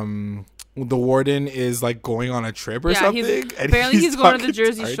the warden is like going on a trip or something. Apparently he's going to the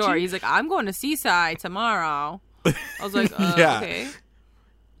Jersey Archie. Shore. He's like, I'm going to Seaside tomorrow. I was like, Yeah. Okay.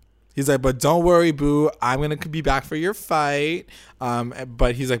 He's like, but don't worry, boo. I'm going to be back for your fight.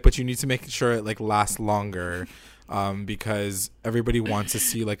 But he's like, but you need to make sure it like lasts longer. Because everybody wants to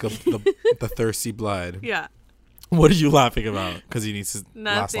see like the thirsty blood. Yeah. What are you laughing about? Because he needs to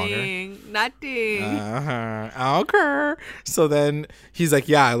last longer. Nothing. Okay. So then he's like,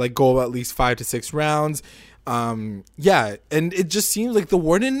 yeah, like go at least 5 to 6 rounds. Yeah, and it just seems like the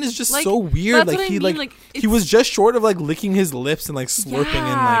warden is just Like, so weird. that's Like what I he mean, like he it's- was just short of like licking his lips and like slurping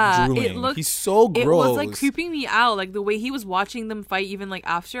and like drooling. He's so gross. It was like creeping me out. Like the way he was watching them fight, even like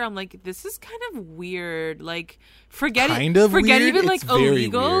after, I'm like, this is kind of weird. Like forget Kind of forget weird? even like It's very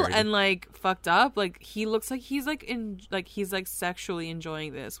illegal weird. and like fucked up. Like he looks like he's like he's like sexually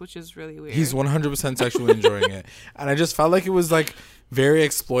enjoying this, which is really weird. He's 100% sexually enjoying it. And I just felt like it was like very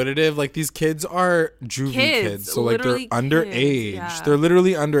exploitative. Like these kids are juvie kids. So like they're literally underage. kids, yeah. They're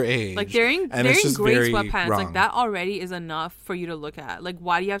literally underage. like they're in it's just grade very sweatpants. wrong. Like that already is enough for you to look at. Like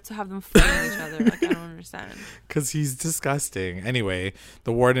why do you have to have them fighting each other? Like I don't understand. Because he's disgusting. Anyway,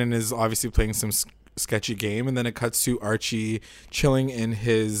 the warden is obviously playing some sketchy game, and then it cuts to Archie chilling in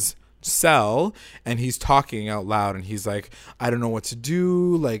his cell, and he's talking out loud, and he's like, I don't know what to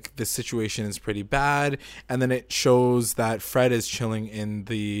do, like this situation is pretty bad. And then it shows that Fred is chilling in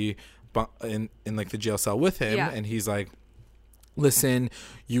the in like the jail cell with him, and he's like, listen,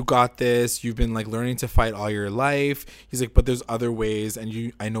 you got this, you've been like learning to fight all your life. He's like, but there's other ways,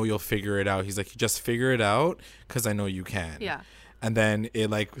 and I know you'll figure it out. He's like, you just figure it out because I know you can. Yeah. And then it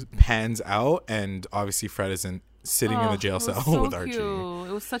like pans out, and obviously Fred isn't sitting in the jail cell so with Archie. Cute.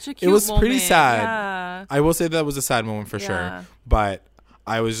 It was such a cute It was pretty moment. sad. Yeah. I will say that was a sad moment for Yeah. sure. But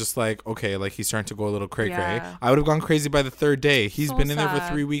I was just like, okay, like he's starting to go a little cray cray. Yeah. I would have gone crazy by the 3rd day. He's So been in there for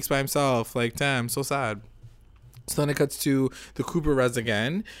sad. 3 weeks by himself. Like, damn, so sad. So then it cuts to the Cooper res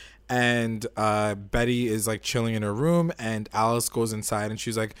again. And Betty is like chilling in her room, and Alice goes inside, and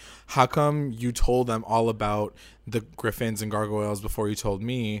she's like, how come you told them all about the griffins and gargoyles before you told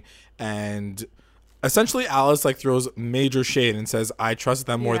me? And essentially Alice like throws major shade and says, I trust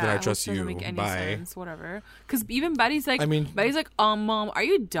them more than I trust which you. doesn't make any Bye. sense, whatever. Because even Betty's like, I mean- Mom, are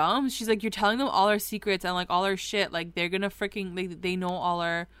you dumb? She's like, you're telling them all our secrets and like all our shit. Like they're gonna freaking, they know all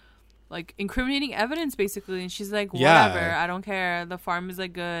our like incriminating evidence basically. And she's like, whatever, Yeah. I don't care. The farm is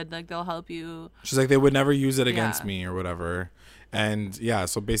like good. Like they'll help you. She's like, they would never use it against Yeah. me or whatever. And yeah,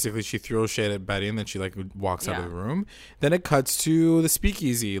 so basically she throws shade at Betty, and then she like walks out of Yeah. the room. Then it cuts to the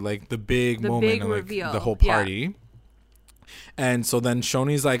speakeasy, like the big moment big and like reveal. the whole Yeah. party. And so then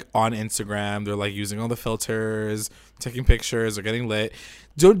Shoney's like on Instagram. They're like using all the filters, taking pictures, or getting lit.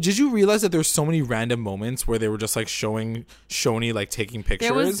 Did you realize that there's so many random moments where they were just like showing Shoney like taking pictures?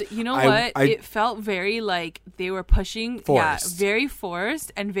 There was, you know what? It felt very like they were pushing, Forced. very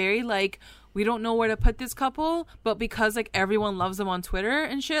forced and very like, we don't know where to put this couple, but because like everyone loves them on Twitter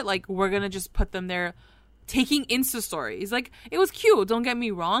and shit, like we're gonna just put them there taking Insta stories. Like it was cute, don't get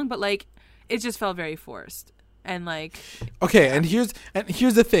me wrong, but like it just felt very forced. And like, okay, and here's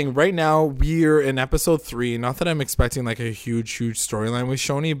the thing. Right now we're in episode 3. Not that I'm expecting like a huge storyline with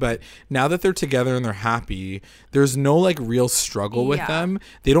Shoney, but now that they're together and they're happy, there's no like real struggle with Yeah. them.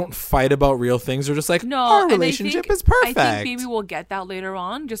 They don't fight about real things. They're just like, no, our and I relationship think- is perfect. I think maybe we'll get that later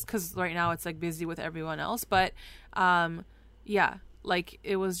on, just because right now it's like busy with everyone else. But, yeah, like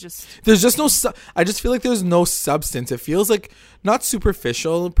it was just. There's just no. I just feel like there's no substance. It feels like not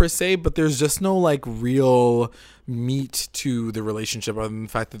superficial per se, but there's just no like real meat to the relationship, other than the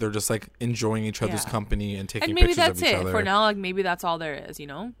fact that they're just like enjoying each other's Yeah. company and taking And maybe pictures that's of each it other. for now. Like maybe that's all there is, you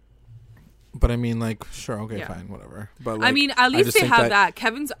know. But I mean, like, sure, okay, Yeah. fine, whatever. But like, I mean, at least just they think have that.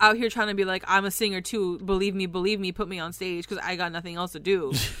 Kevin's out here trying to be like, I'm a singer too. Believe me, put me on stage because I got nothing else to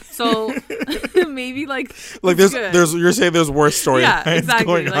do. So maybe like there's good. you're saying there's worse storylines Yeah, exactly.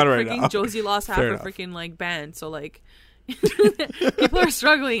 going Like on right freaking now. Josie lost half Fair her enough. freaking like band. So like people are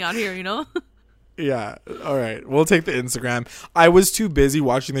struggling out here, you know? Yeah. All right. We'll take the Instagram. I was too busy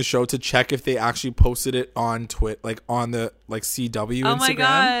watching the show to check if they actually posted it on like on the like CW Instagram. Oh my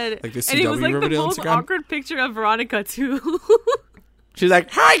god! Like the CW and it was like the Riverdale most Instagram. awkward picture of Veronica too. She's like,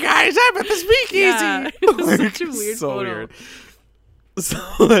 "Hi guys, I'm at the speakeasy." Yeah, it was Like, such a weird so photo. weird.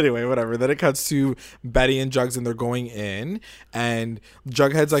 So anyway, whatever. Then it cuts to Betty and Jugs, and they're going in, and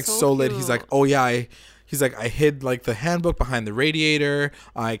Jughead's like So so lit. He's cute. like, "Oh yeah, he's like, I hid like the handbook behind the radiator.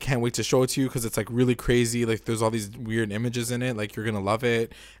 I can't wait to show it to you because it's like really crazy. Like there's all these weird images in it. Like you're gonna love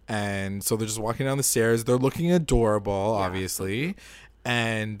it." And so they're just walking down the stairs. They're looking adorable, obviously.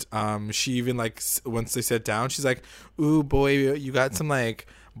 And she even like once they sit down, she's like, "Ooh boy, you got some like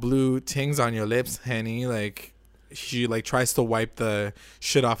blue tings on your lips, honey." Like she like tries to wipe the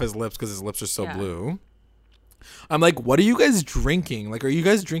shit off his lips because his lips are so Yeah. blue. I'm like, what are you guys drinking? Like, are you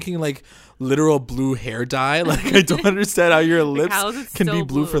guys drinking like literal blue hair dye? Like, I don't understand how your lips how is it can be still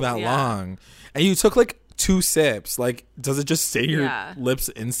blue for blue? that Yeah. long. And you took like 2 sips. Like, does it just stay your Yeah. lips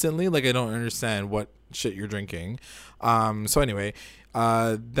instantly? Like, I don't understand what shit you're drinking. So anyway,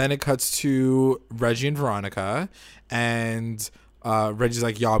 then it cuts to Reggie and Veronica, and Reggie's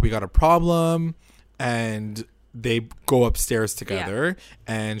like, "Y'all, we got a problem," and they go upstairs together,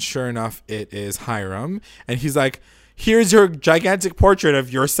 and sure enough, it is Hiram, and he's like, "Here's your gigantic portrait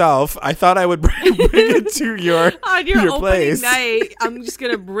of yourself. I thought I would bring it to your On your opening place." night, I'm just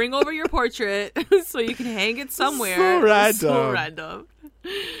gonna bring over your portrait so you can hang it somewhere. So random. So random.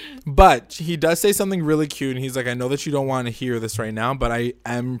 But he does say something really cute, and he's like, "I know that you don't want to hear this right now, but I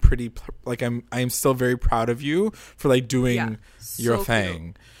am pretty like I'm still very proud of you for like doing Yeah, your so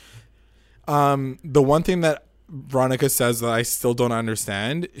thing." The one thing that Veronica says that I still don't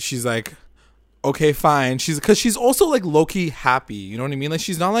understand, she's like, "Okay, fine." Because she's also like low-key happy, you know what I mean? Like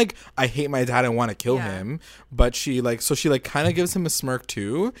she's not like, "I hate my dad and want to kill Yeah. him," but she like kind of gives him a smirk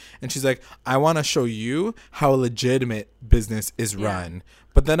too, and she's like, "I want to show you how a legitimate business is run."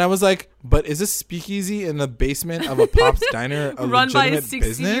 But then I was like, "But is this speakeasy in the basement of a Pop's diner a Run by a legitimate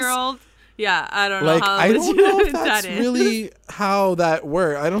business?" 16-year-old. Yeah, I don't know Like, how I don't know if legitimate that's that is. really how that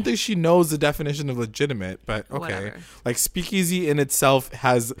works. I don't think she knows the definition of legitimate, but okay. Whatever. Like, speakeasy in itself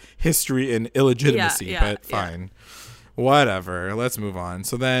has history in illegitimacy, Yeah, but fine. Whatever. Let's move on.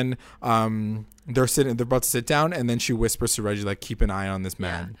 So then they're about to sit down, and then she whispers to Reggie, like, "Keep an eye on this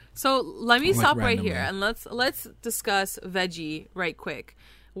man." So let me Like, stop right here randomly. and let's discuss Veggie right quick.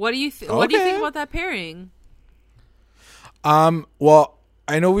 What do you what do you think Okay. about that pairing? Well,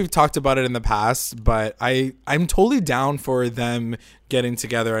 I know we've talked about it in the past, but I'm totally down for them getting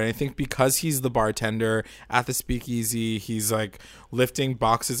together. And I think because he's the bartender at the speakeasy, he's like lifting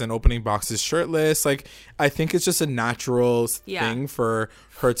boxes and opening boxes shirtless. Like, I think it's just a natural thing for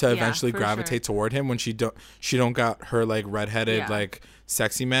her to eventually for gravitate toward him when she don't got her like redheaded Yeah. like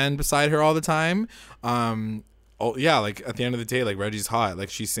sexy man beside her all the time. Oh yeah, like at the end of the day, like Reggie's hot. Like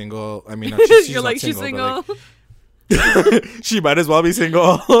she's single. I mean, no, she's You're not like, she's but, single. like, she might as well be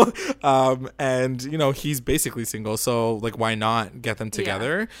single. And you know, he's basically single, so like why not get them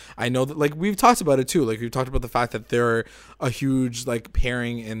together? I know that like we've talked about it too. Like we've talked about the fact that they're a huge like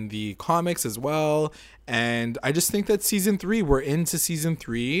pairing in the comics as well. And I just think that we're into season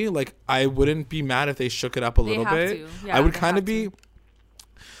 3. Like I wouldn't be mad if they shook it up a little have bit. to. Yeah, I would they kind have of be to.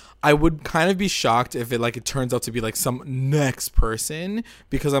 I would kind of be shocked if it turns out to be like some next person,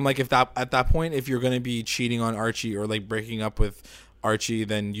 because I'm like, if that at that point, if you're going to be cheating on Archie or like breaking up with Archie,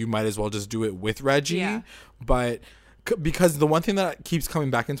 then you might as well just do it with Reggie. Yeah. But because the one thing that keeps coming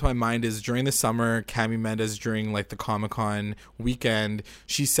back into my mind is during the summer, Cami Mendes, during like the Comic-Con weekend,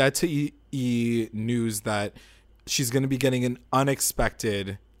 she said to E News that she's going to be getting an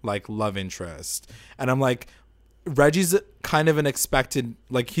unexpected like love interest. And I'm like, Reggie's kind of an expected,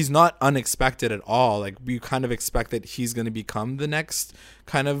 like he's not unexpected at all. Like we kind of expect that he's going to become the next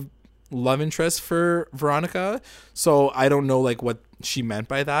kind of love interest for Veronica. So I don't know like what she meant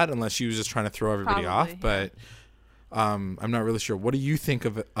by that, unless she was just trying to throw everybody off. But I'm not really sure. What do you think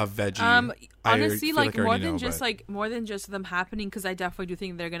of Veggie? Honestly, feel like I more already than know, just but- like more than just them happening, because I definitely do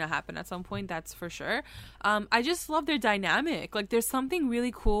think they're gonna happen at some point. That's for sure. I just love their dynamic. Like there's something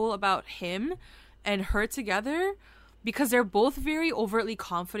really cool about him and her together, because they're both very overtly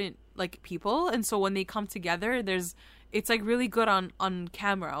confident like people, and so when they come together, it's like really good on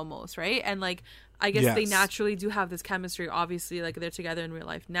camera almost, right? And like I guess they Yes. naturally do have this chemistry. Obviously, like they're together in real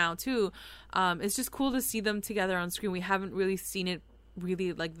life now too. It's just cool to see them together on screen. We haven't really seen it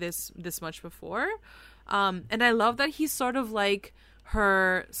really like this much before. And I love that he's sort of like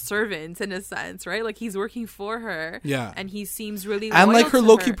her servant in a sense, right? Like he's working for her. Yeah. And he seems really And loyal like her to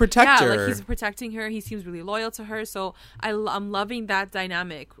low-key her. protector. Yeah, like he's protecting her. He seems really loyal to her. So I'm loving that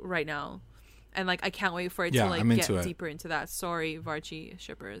dynamic right now. And like I can't wait for it to like get deeper into that. Sorry, Varchi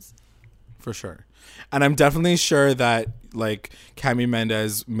shippers. For sure. And I'm definitely sure that like Cami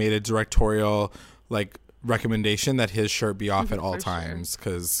Mendes made a directorial like recommendation that his shirt be off at all times,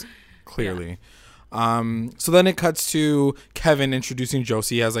 because clearly. So then it cuts to Kevin introducing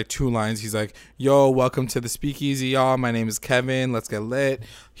Josie. He has like 2 lines. He's like, yo, welcome to the speakeasy, y'all. My name is Kevin. Let's get lit.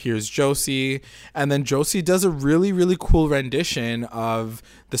 Here's Josie. And then Josie does a really, really cool rendition of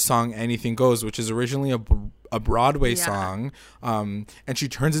the song Anything Goes, which is originally a Broadway song. And she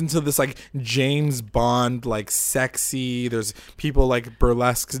turns into this like James Bond, like sexy. There's people like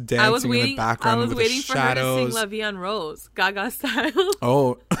burlesque dancing in the background with the shadows. I was waiting for her to sing La Vie en Rose, Gaga style.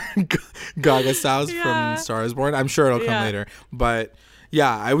 Oh, Gaga styles from Star is Born. I'm sure it'll come later. But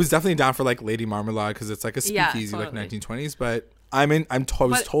yeah, I was definitely down for like Lady Marmalade because it's like a speakeasy, like 1920s. But I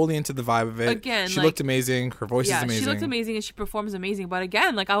was totally into the vibe of it. Again, she looked amazing. Her voice is amazing. She looked amazing and she performs amazing. But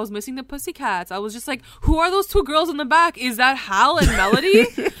again, like I was missing the Pussycats. I was just like, who are those 2 girls in the back? Is that Hal and Melody?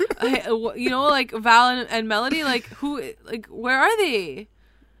 You know, like Val and Melody. Like who? Like where are they?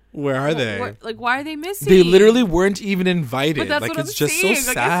 Where are they? Like why are they missing? They literally weren't even invited. But that's like what it's I'm just saying. so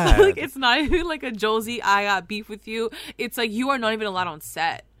like, sad. It's not even like a Josie, I got beef with you. It's like you are not even allowed on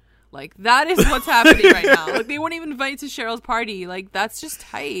set. Like that is what's happening right now. Like they weren't even invited to Cheryl's party. Like that's just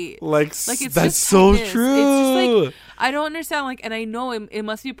tight. Like it's that's just so tightness. true. It's just like I don't understand. Like, and I know it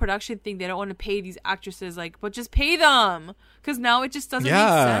must be a production thing. They don't want to pay these actresses. Like, but just pay them because now it just doesn't make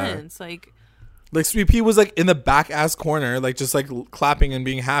sense. Like Sweet Pea was like in the back ass corner, like just like clapping and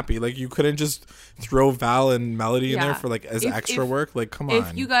being happy. Like you couldn't just throw Val and Melody in there for like as extra work. Like come on.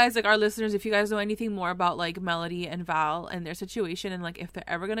 If you guys, like our listeners, if you guys know anything more about like Melody and Val and their situation and like if they're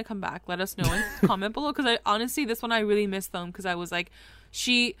ever gonna come back, let us know and comment below. Because I honestly, this one I really missed them because I was like,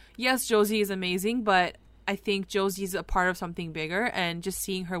 Josie is amazing, but I think Josie's a part of something bigger, and just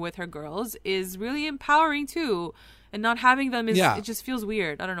seeing her with her girls is really empowering too. And not having them it just feels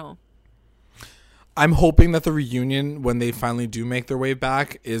weird. I don't know. I'm hoping that the reunion, when they finally do make their way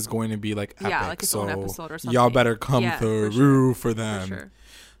back, is going to be like epic. Yeah, like its own episode or something. Y'all better come through for them. For sure.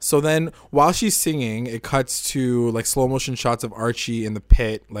 So then while she's singing, it cuts to like slow motion shots of Archie in the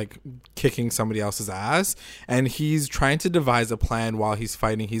pit, like kicking somebody else's ass. And he's trying to devise a plan while he's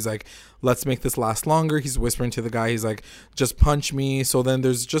fighting. He's like, let's make this last longer. He's whispering to the guy. He's like, just punch me. So then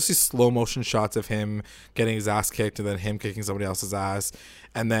there's just these slow motion shots of him getting his ass kicked and then him kicking somebody else's ass.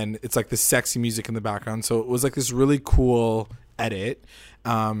 And then it's like the sexy music in the background. So it was like this really cool edit.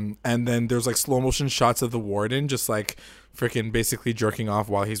 And then there's like slow motion shots of the warden just like freaking basically jerking off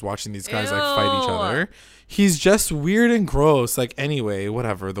while he's watching these guys like fight each other. He's just weird and gross. Like anyway,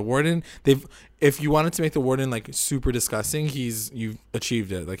 whatever. The warden, if you wanted to make the warden like super disgusting, you've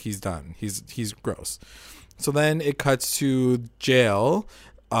achieved it. Like he's done. He's gross. So then it cuts to jail.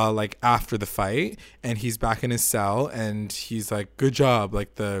 Like after the fight, and he's back in his cell and he's like, good job,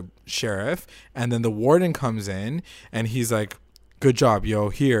 like the sheriff. And then the warden comes in and he's like, good job, yo,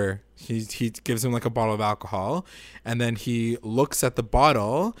 here. He gives him like a bottle of alcohol, and then he looks at the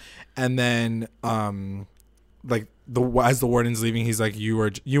bottle, and then like as the warden's leaving, he's like, you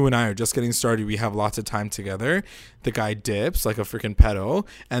and I are just getting started. We have lots of time together. The guy dips like a freaking pedo,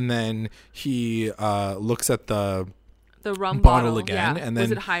 and then he looks at the rum bottle again, and then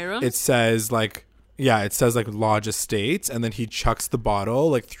was it Hiram? It says like Lodge Estates, and then he chucks the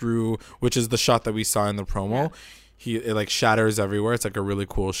bottle like through, which is the shot that we saw in the promo. It like shatters everywhere. It's like a really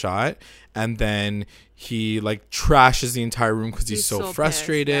cool shot, and then he like trashes the entire room because he's so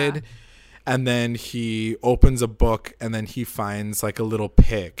frustrated. Pissed, and then he opens a book, and then he finds like a little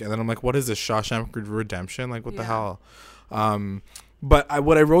pic, and then I'm like, what is this, Shawshank Redemption? Like what the hell? But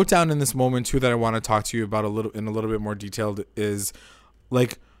what I wrote down in this moment too that I want to talk to you about in a little bit more detail is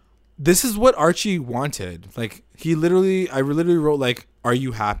like, this is what Archie wanted. Like I literally wrote like, are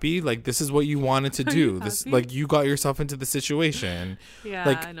you happy? Like this is what you wanted to do. This like you got yourself into the situation. Yeah,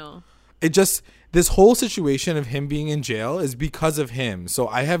 like, I know. it just, this whole situation of him being in jail is because of him. So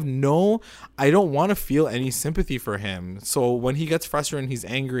I don't want to feel any sympathy for him. So when he gets frustrated and he's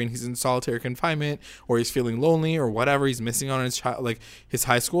angry and he's in solitary confinement, or he's feeling lonely or whatever, he's missing out on his child, like his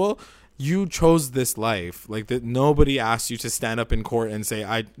high school. You chose this life. Like, that nobody asked you to stand up in court and say,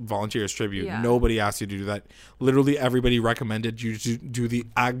 I volunteer as tribute. Yeah. Nobody asked you to do that. Literally everybody recommended you to do the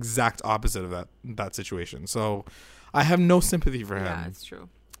exact opposite of that situation. So I have no sympathy for him. Yeah, it's true.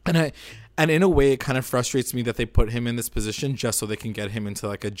 And in a way, it kind of frustrates me that they put him in this position just so they can get him into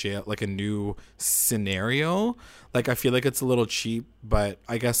like a jail, like a new scenario. Like, I feel like it's a little cheap, but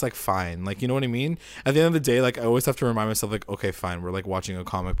I guess, like, fine. Like, you know what I mean? At the end of the day, like, I always have to remind myself, like, okay, fine, we're like watching a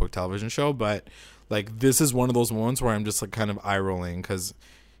comic book television show, but like, this is one of those moments where I'm just like kind of eye rolling, because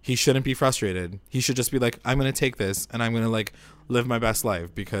he shouldn't be frustrated. He should just be like, I'm gonna take this and I'm gonna like live my best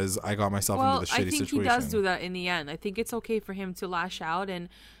life because I got myself into this shitty situation. I think he does do that in the end. I think it's okay for him to lash out and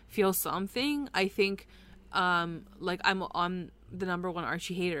feel something. I think like, I'm the number one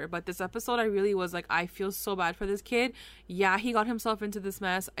Archie hater, but this episode I really was like, I feel so bad for this kid. Yeah, he got himself into this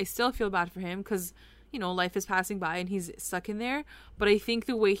mess. I still feel bad for him because, you know, life is passing by and he's stuck in there. But I think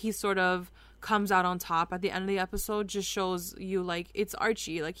the way he sort of comes out on top at the end of the episode just shows you, like, it's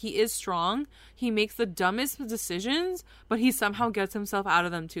Archie. Like, he is strong. He makes the dumbest decisions, but he somehow gets himself out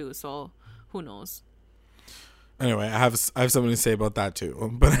of them too. So who knows? Anyway, I have something to say about that too.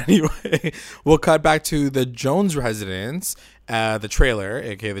 But anyway, we'll cut back to the Jones residence, the trailer,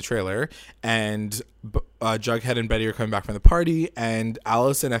 aka the trailer, and Jughead and Betty are coming back from the party, and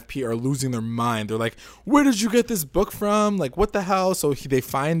Alice and FP are losing their mind. They're like, "Where did you get this book from? Like, what the hell?" So they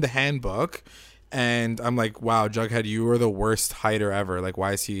find the handbook, and I'm like, "Wow, Jughead, you are the worst hider ever. Like,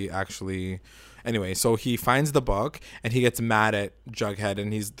 why is he actually?" Anyway, so he finds the book and he gets mad at Jughead,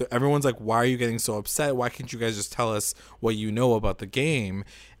 and everyone's like, why are you getting so upset? Why can't you guys just tell us what you know about the game?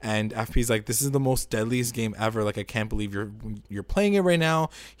 And FP's like, this is the most deadliest game ever. Like, I can't believe you're playing it right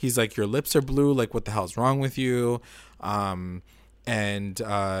now. He's like, your lips are blue. Like, what the hell's wrong with you?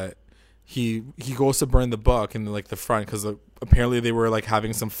 He goes to burn the book in like the front, because apparently they were like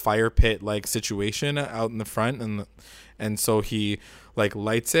having some fire pit like situation out in the front, and so he like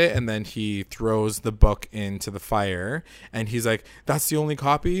lights it, and then he throws the book into the fire, and he's like, that's the only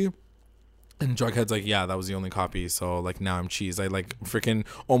copy? And Jughead's like, yeah, that was the only copy. So like, now I'm cheese. I like freaking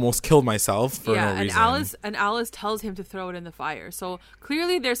almost killed myself for no reason. And Alice tells him to throw it in the fire. So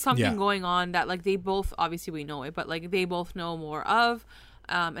clearly there's something going on that like they both, obviously we know it, but like they both know more of,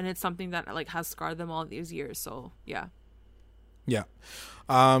 and it's something that like has scarred them all these years. So yeah.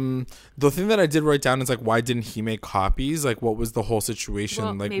 The thing that I did write down is like, why didn't he make copies? Like, what was the whole situation?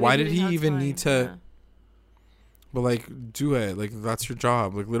 Well, like, why did he even need to? Yeah. But like, do it. Like, that's your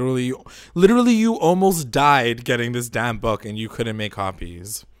job. Like, literally, you almost died getting this damn book, and you couldn't make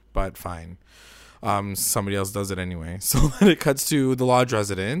copies. But fine. Somebody else does it anyway. So then it cuts to the lodge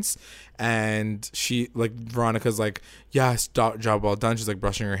residence, and she, like, Veronica's like, yes, job well done. She's like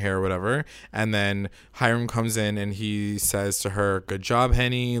brushing her hair or whatever. And then Hiram comes in and he says to her, good job,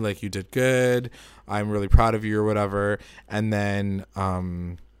 Henny. Like, you did good. I'm really proud of you or whatever. And then,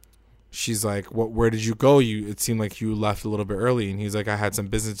 she's like, where did you go? It seemed like you left a little bit early. And he's like, I had some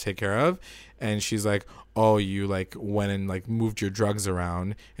business to take care of. And she's like, oh, you like went and like moved your drugs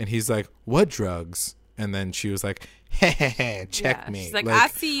around. And he's like, what drugs? And then she was like, hey, checkmate. Yeah, she's like, I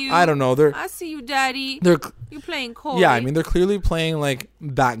see you. I don't know. I see you, daddy. You're playing coy. Yeah, I mean, they're clearly playing like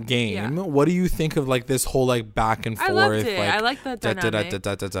that game. Yeah. What do you think of like this whole like back and forth? I loved it. Like, I like that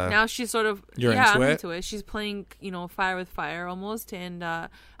dynamic. Now she's sort of, I'm into it. She's playing, fire with fire almost. And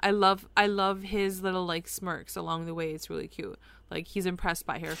I love his little like smirks along the way. It's really cute. Like, he's impressed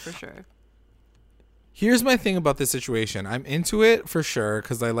by her for sure. Here's my thing about this situation. I'm into it for sure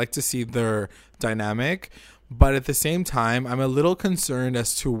because I like to see their dynamic. But at the same time, I'm a little concerned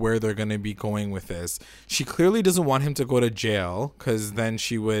as to where they're going to be going with this. She clearly doesn't want him to go to jail because then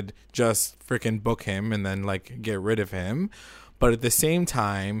she would just freaking book him and then like get rid of him. But at the same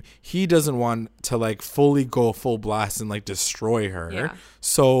time, he doesn't want to like fully go full blast and like destroy her. Yeah.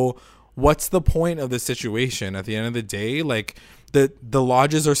 So what's the point of the situation? At the end of the day, like the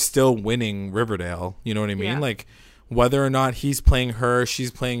lodges are still winning Riverdale. You know what I mean? Yeah. Like, whether or not he's playing her, she's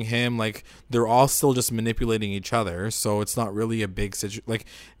playing him, like, they're all still just manipulating each other. So it's not really a big situation. Like,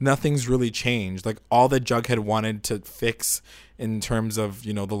 nothing's really changed. Like, all that Jughead wanted to fix in terms of,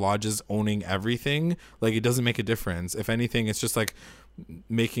 the lodges owning everything, like, it doesn't make a difference. If anything, it's just, like,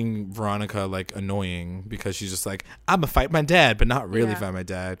 making Veronica, like, annoying because she's just like, I'm gonna fight my dad, but not really fight my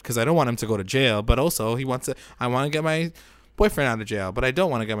dad because I don't want him to go to jail. But also, I want to get my boyfriend out of jail, but I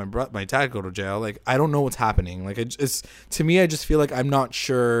don't want to get my dad go to jail. Like, I don't know what's happening. Like, it's to me, I just feel like I'm not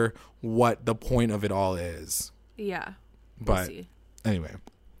sure what the point of it all is. Yeah. But anyway,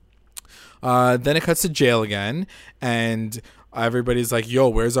 then it cuts to jail again, and everybody's like, yo,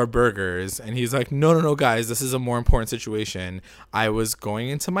 where's our burgers? And he's like, no, guys, this is a more important situation. I was going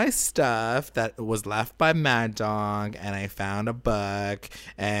into my stuff that was left by Mad Dog, and I found a book,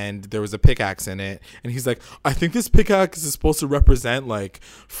 and there was a pickaxe in it. And he's like, I think this pickaxe is supposed to represent, like,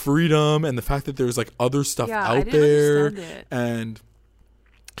 freedom and the fact that there's, like, other stuff out there. And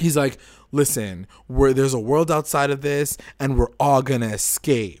he's like, listen, there's a world outside of this, and we're all gonna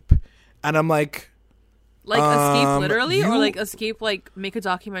escape. And I'm like, escape literally, or like escape, like make a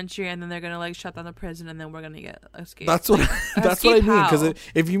documentary and then they're gonna like shut down the prison and then we're gonna get escape. That's what that's what I mean. Because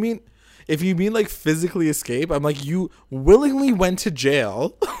if you mean like physically escape, I'm like, you willingly went to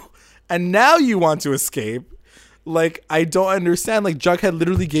jail, and now you want to escape. Like, I don't understand. Like, Jughead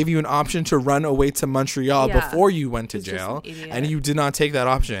literally gave you an option to run away to Montreal before you went to jail, and you did not take that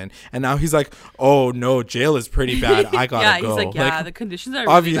option. And now he's like, "Oh no, jail is pretty bad. I gotta go." He's like, "Yeah, the conditions are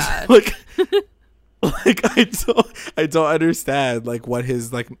really bad." Like I don't understand like what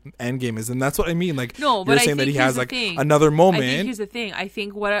his like end game is, and that's what I mean. Like, no, but you're saying that he has like another moment. I think here's the thing. I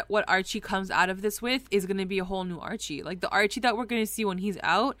think what Archie comes out of this with is going to be a whole new Archie. Like, the Archie that we're going to see when he's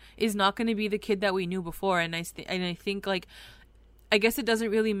out is not going to be the kid that we knew before. And I think like, I guess it doesn't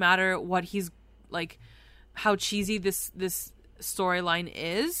really matter what he's like, how cheesy this storyline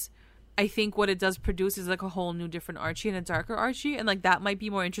is. I think what it does produce is like a whole new different Archie and a darker Archie, and like that might be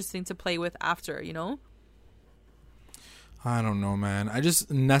more interesting to play with after, you know? I don't know, man. I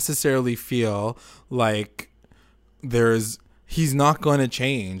just necessarily feel like he's not going to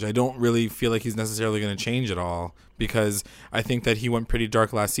change. I don't really feel like he's necessarily going to change at all, because I think that he went pretty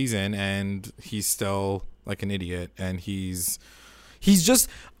dark last season and he's still like an idiot, and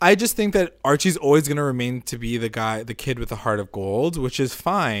I just think that Archie's always going to remain to be the kid with the heart of gold, which is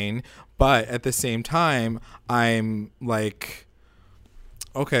fine. But at the same time, I'm like,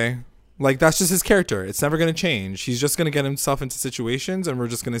 okay, like that's just his character. It's never going to change. He's just going to get himself into situations, and we're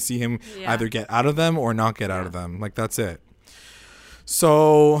just going to see him either get out of them or not get out of them. Like, that's it.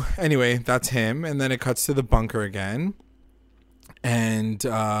 So anyway, that's him. And then it cuts to the bunker again. And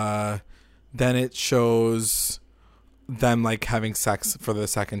then it shows them like having sex for the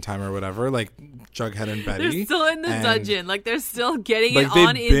second time or whatever, like Jughead and Betty. They're still in the dungeon, like they're still getting it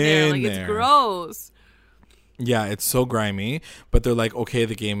on in there, like it's gross. Yeah, it's so grimy, but they're like, okay,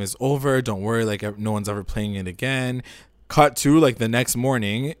 the game is over, don't worry, like no one's ever playing it again. Cut to like the next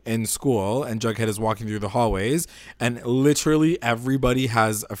morning in school, and Jughead is walking through the hallways, and literally everybody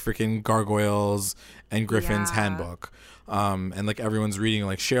has a freaking Gargoyles and Griffins handbook. And like everyone's reading,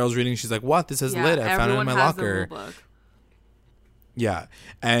 like Cheryl's reading, she's like, what, this is lit, I found it in my locker. Yeah,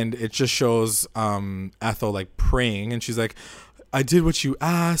 and it just shows Ethel like praying, and she's like, I did what you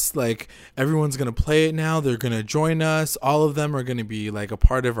asked, like everyone's gonna play it now, they're gonna join us, all of them are gonna be like a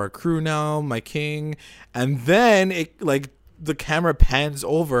part of our crew now, my king. And then it like the camera pans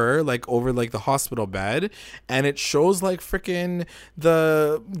over the hospital bed, and it shows like freaking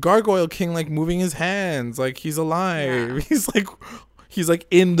the Gargoyle King like moving his hands like he's alive. Yeah. He's like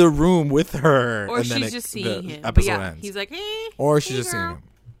in the room with her, or and she's then just seeing him. Episode but yeah, ends. he's like, or she's just seeing him.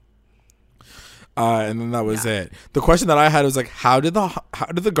 And then that was it. The question that I had was like, how did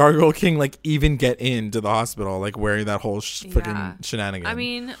the Gargoyle King like even get into the hospital, like wearing that whole freaking shenanigan? I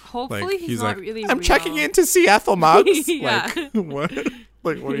mean, hopefully like, he's not like, really. I'm real. checking in to see Ethel Muggs. Yeah. Like what?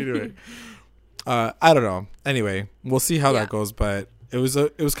 Like what are you doing? I don't know. Anyway, we'll see how that goes, but. It was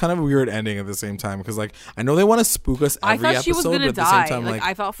kind of a weird ending at the same time, because like I know they want to spook us every episode. I thought she was gonna but at die. The same time, like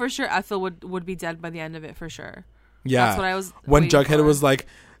I thought for sure Ethel would be dead by the end of it for sure. Yeah, that's what I was. When Jughead was like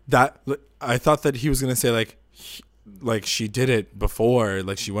that, I thought that he was gonna say like she did it before,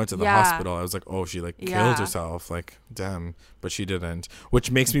 like she went to the hospital. I was like, oh, she like killed herself, like damn, but she didn't.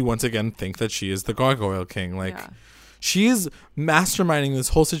 Which makes me once again think that she is the Gargoyle King, like. Yeah. She's masterminding this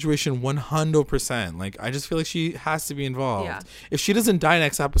whole situation 100%. Like, I just feel like she has to be involved. Yeah. If she doesn't die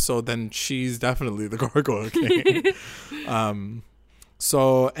next episode, then she's definitely the Gargoyle King.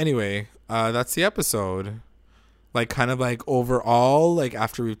 So anyway, that's the episode. Like, kind of like overall, like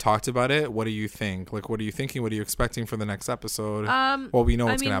after we've talked about it, what do you think? Like, what are you thinking? What are you expecting for the next episode? Well, we know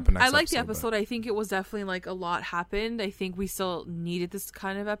what's going to happen next episode. I like the episode. But I think it was definitely like a lot happened. I think we still needed this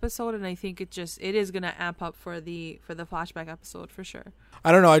kind of episode, and I think it is going to amp up for the flashback episode for sure.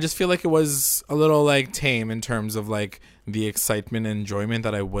 I don't know. I just feel like it was a little like tame in terms of like the excitement and enjoyment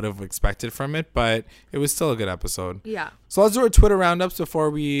that I would have expected from it, but it was still a good episode. Yeah. So let's do our Twitter roundups before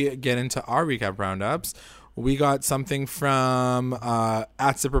we get into our recap roundups. We got something from at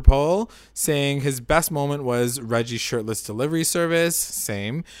Zipperpole saying his best moment was Reggie's shirtless delivery service.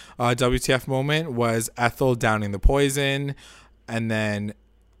 Same. WTF moment was Ethel downing the poison. And then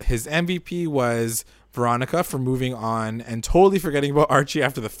his MVP was Veronica for moving on and totally forgetting about Archie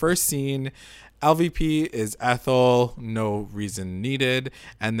after the first scene. LVP is Ethel, no reason needed.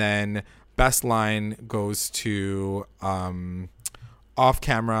 And then best line goes to Off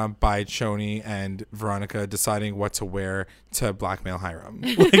Camera by Choni and Veronica deciding what to wear to blackmail Hiram.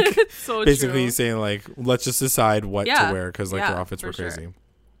 Like, so basically true. saying like, let's just decide what to wear because like their outfits were crazy.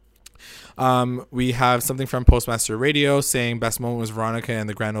 We have something from Postmaster Radio saying best moment was Veronica and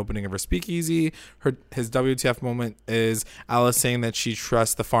the grand opening of her speakeasy. His WTF moment is Alice saying that she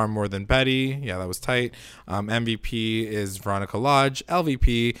trusts the farm more than Betty. Yeah, that was tight. MVP is Veronica Lodge.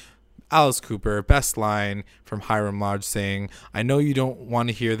 LVP, Alice Cooper. Best line from Hiram Lodge saying, I know you don't want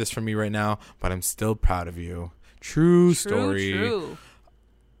to hear this from me right now, but I'm still proud of you. True story. True.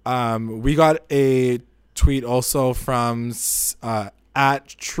 We got a tweet also from at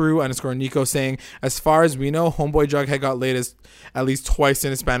true_Nico saying, as far as we know, Homeboy Jughead got laid at least twice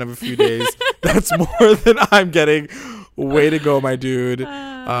in a span of a few days. That's more than I'm getting. Way to go, my dude.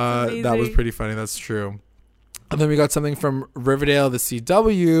 That was pretty funny. That's true. And then we got something from Riverdale, the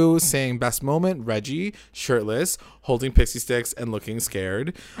CW, saying best moment, Reggie, shirtless, holding pixie sticks and looking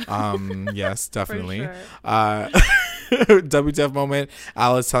scared. Yes, definitely. Sure. WTF moment,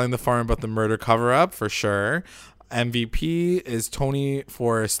 Alice telling the farm about the murder cover-up, for sure. MVP is Tony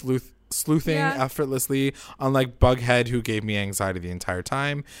for sleuthing effortlessly, unlike Bughead, who gave me anxiety the entire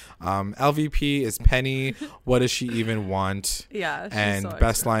time. LVP is Penny. What does she even want? Yeah. And so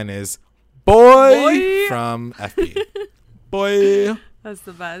best line is boy from FB. Boy. That's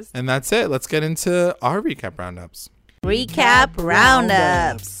the best. And that's it. Let's get into our recap roundups. Recap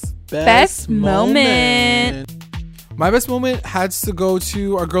roundups. Best moment. My best moment had to go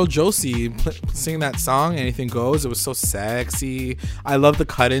to our girl Josie singing that song, Anything Goes. It was so sexy. I love the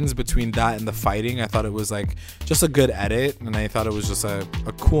cut-ins between that and the fighting. I thought it was like just a good edit, and I thought it was just a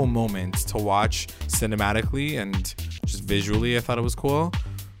cool moment to watch cinematically and just visually. I thought it was cool.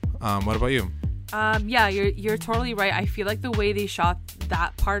 What about you? Yeah, you're totally right. I feel like the way they shot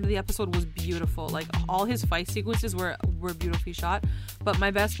that part of the episode was beautiful. Like all his fight sequences were beautifully shot. But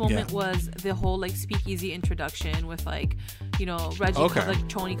my best moment was the whole like speakeasy introduction with like, you know, Reggie like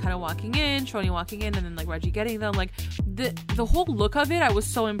Choni kind of walking in, and then like Reggie getting them. Like the whole look of it, I was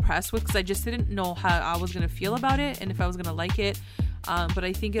so impressed with because I just didn't know how I was gonna feel about it and if I was gonna like it. But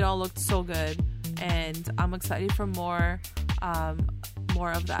I think it all looked so good, and I'm excited for more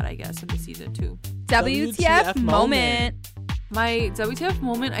of that, I guess, in the season 2. WTF moment. My WTF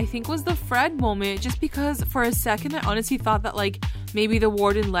moment, I think, was the Fred moment, just because for a second I honestly thought that like maybe the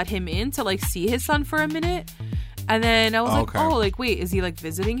warden let him in to like see his son for a minute, and then I was like, oh, like wait, is he like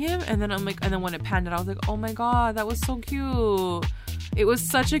visiting him? And then I'm like, and then when it panned out, I was like, oh my god, that was so cute. It was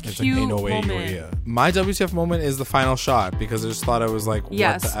such a cute moment. My WTF moment is the final shot, because I just thought I was like,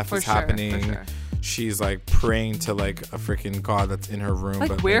 what the F is happening? For sure. She's like praying to like a freaking god that's in her room, like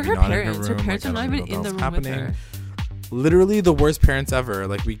but where her parents? In her room. Her parents like, are not even in the room with her. Literally the worst parents ever.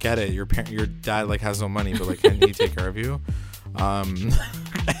 Like, we get it. Your dad like has no money, but like, can't he take care of you?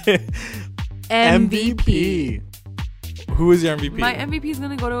 MVP. Who is your MVP? My MVP is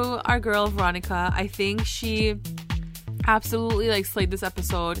gonna go to our girl Veronica. I think she absolutely like slayed this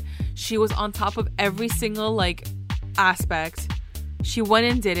episode. She was on top of every single like aspect. She went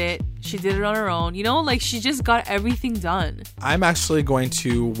and did it. She did it on her own. You know, like she just got everything done. I'm actually going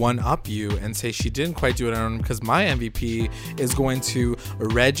to one-up you and say she didn't quite do it on her own, because my MVP is going to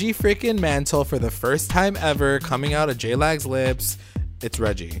Reggie freaking Mantle for the first time ever coming out of J-Lag's lips. It's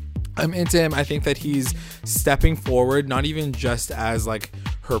Reggie. I'm into him. I think that he's stepping forward, not even just as like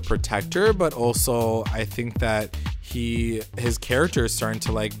her protector, but also I think that his character is starting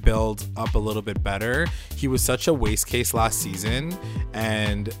to like build up a little bit better. He was such a waste case last season,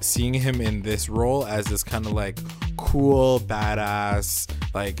 and seeing him in this role as this kind of like cool badass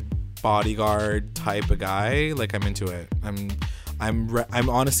like bodyguard type of guy, like I'm into it. I'm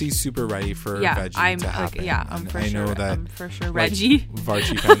honestly super ready for Veggie to happen. Like, I'm for sure. Know that I'm for sure Reggie. Like,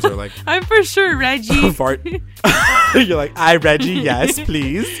 Varchi fans are like, I'm for sure Reggie. You're like, I Reggie, yes,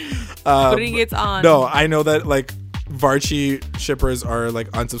 please. Putting it on. No, I know that like Varchi shippers are like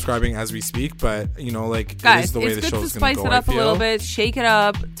unsubscribing as we speak, but you know, like, guys, it is the way the show is going to go. Spice it up a little bit, shake it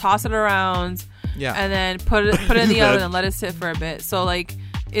up, toss it around, and then put it in the oven and let it sit for a bit. So like,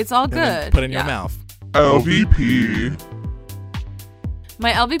 it's all good. Put it in your mouth. LVP.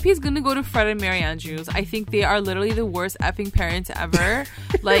 My LVP is gonna go to Fred and Mary Andrews. I think they are literally the worst effing parents ever.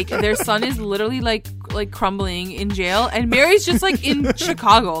 Like, their son is literally like like crumbling in jail, and Mary's just like in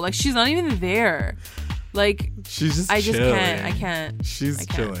Chicago. Like she's not even there. Like She's just I just chilling. can't. I can't. She's I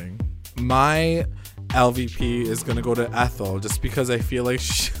can't. chilling. My LVP is gonna go to Ethel, just because I feel like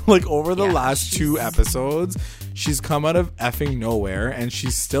like over the last 2 episodes, she's come out of effing nowhere and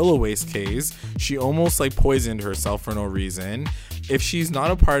she's still a waste case. She almost like poisoned herself for no reason. If she's not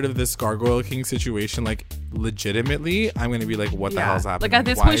a part of this Gargoyle King situation, like legitimately, I'm gonna be like, what the hell's happening? Like at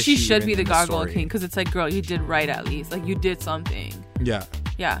this Why point, is she should even be the in Gargoyle story? King, because it's like, girl, you did right at least. Like you did something. Yeah.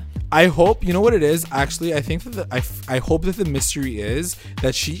 Yeah. I hope, you know what it is? Actually, I think that I hope that the mystery is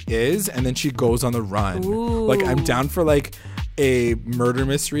that she is, and then she goes on the run. Ooh. Like, I'm down for like a murder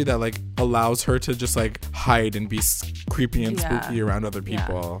mystery that like allows her to just like hide and be creepy and spooky around other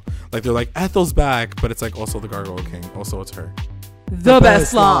people. Like they're like, Ethel's back, but it's like also the Gargoyle King. Also, it's her. The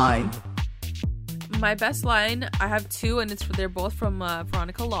best line. My best line, I have 2, and they're both from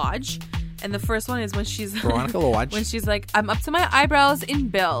Veronica Lodge. And the first one is when she's Veronica Lodge. when she's like, I'm up to my eyebrows in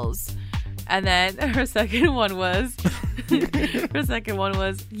bills. And then her second one was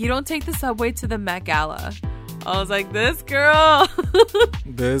you don't take the subway to the Met Gala. I was like, this girl.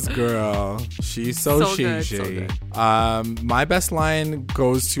 This girl, she's so good, Shay. so good. My best line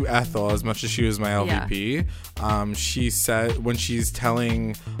goes to Ethel, as much as she was my LVP. She said when she's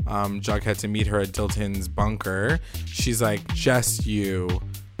telling Jughead to meet her at Dilton's bunker, she's like, just you.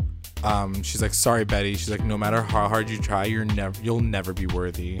 She's like, sorry, Betty. She's like, no matter how hard you try, you'll never be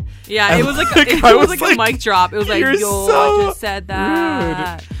worthy. Yeah, And it was like like, it I was was like a like, mic drop. It was like, you're yo, so I just said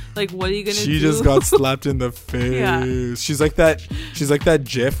that. Like, what are you gonna do? She just got slapped in the face. Yeah. She's like that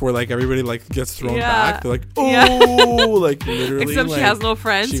GIF where like everybody like gets thrown Yeah. back. They're like, oh, like literally. Except like, she has no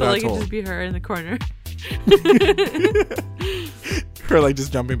friends, she so got like it told. just be her in the corner. Her like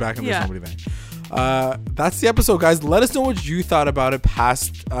just jumping back and Yeah. there's nobody there. That's the episode, guys. Let us know what you thought about it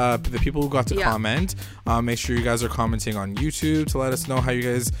past the people who got to comment. Make sure you guys are commenting on YouTube to let us know how you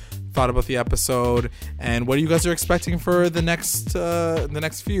guys thought about the episode and what you guys are expecting for the next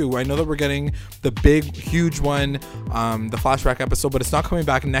few. I know that we're getting the big huge one, the flashback episode, but it's not coming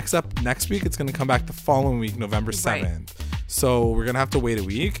back next week. It's going to come back the following week, November 7th. Right. So we're gonna have to wait a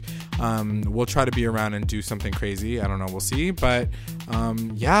week. We'll try to be around and do something crazy. I don't know, we'll see, but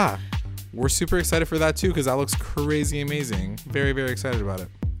yeah, we're super excited for that too, because that looks crazy amazing. Very, very excited about it.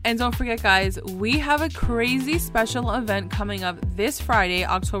 And don't forget, guys, we have a crazy special event coming up this Friday,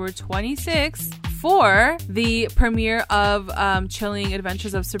 October 26th, for the premiere of Chilling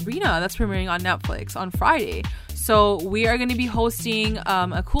Adventures of Sabrina. That's premiering on Netflix on Friday. So we are going to be hosting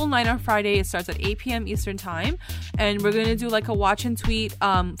a cool night on Friday. It starts at 8 p.m. Eastern time. And we're going to do like a watch and tweet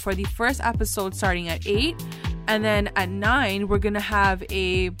for the first episode starting at 8. And then at 9, we're going to have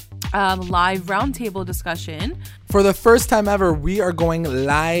a live roundtable discussion. For the first time ever, we are going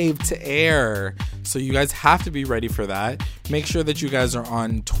live to air. So you guys have to be ready for that. Make sure that you guys are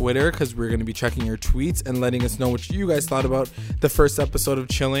on Twitter, because we're going to be checking your tweets and letting us know what you guys thought about the first episode of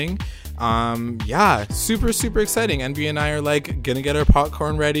Chilling. Yeah, super, super exciting. Envy and I are like going to get our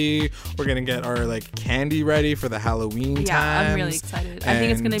popcorn ready. We're going to get our like candy ready for the Halloween times. Yeah, I'm really excited. I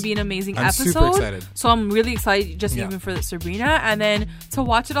think it's going to be an amazing episode. super excited. So I'm really excited just even for Sabrina, and then to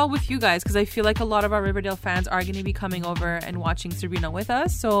watch it all with you guys, because I feel like a lot of our Riverdale fans are going to be coming over and watching Sabrina with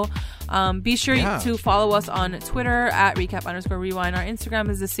us. So be sure to follow us on Twitter at recap_rewind. Our Instagram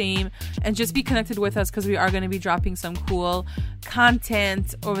is the same, and just be connected with us, because we are going to be dropping some cool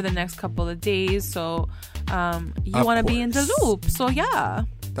content over the next couple of days. So you want to be in the loop. So yeah,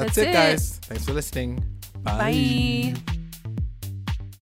 That's it, guys. Thanks for listening. Bye. Bye.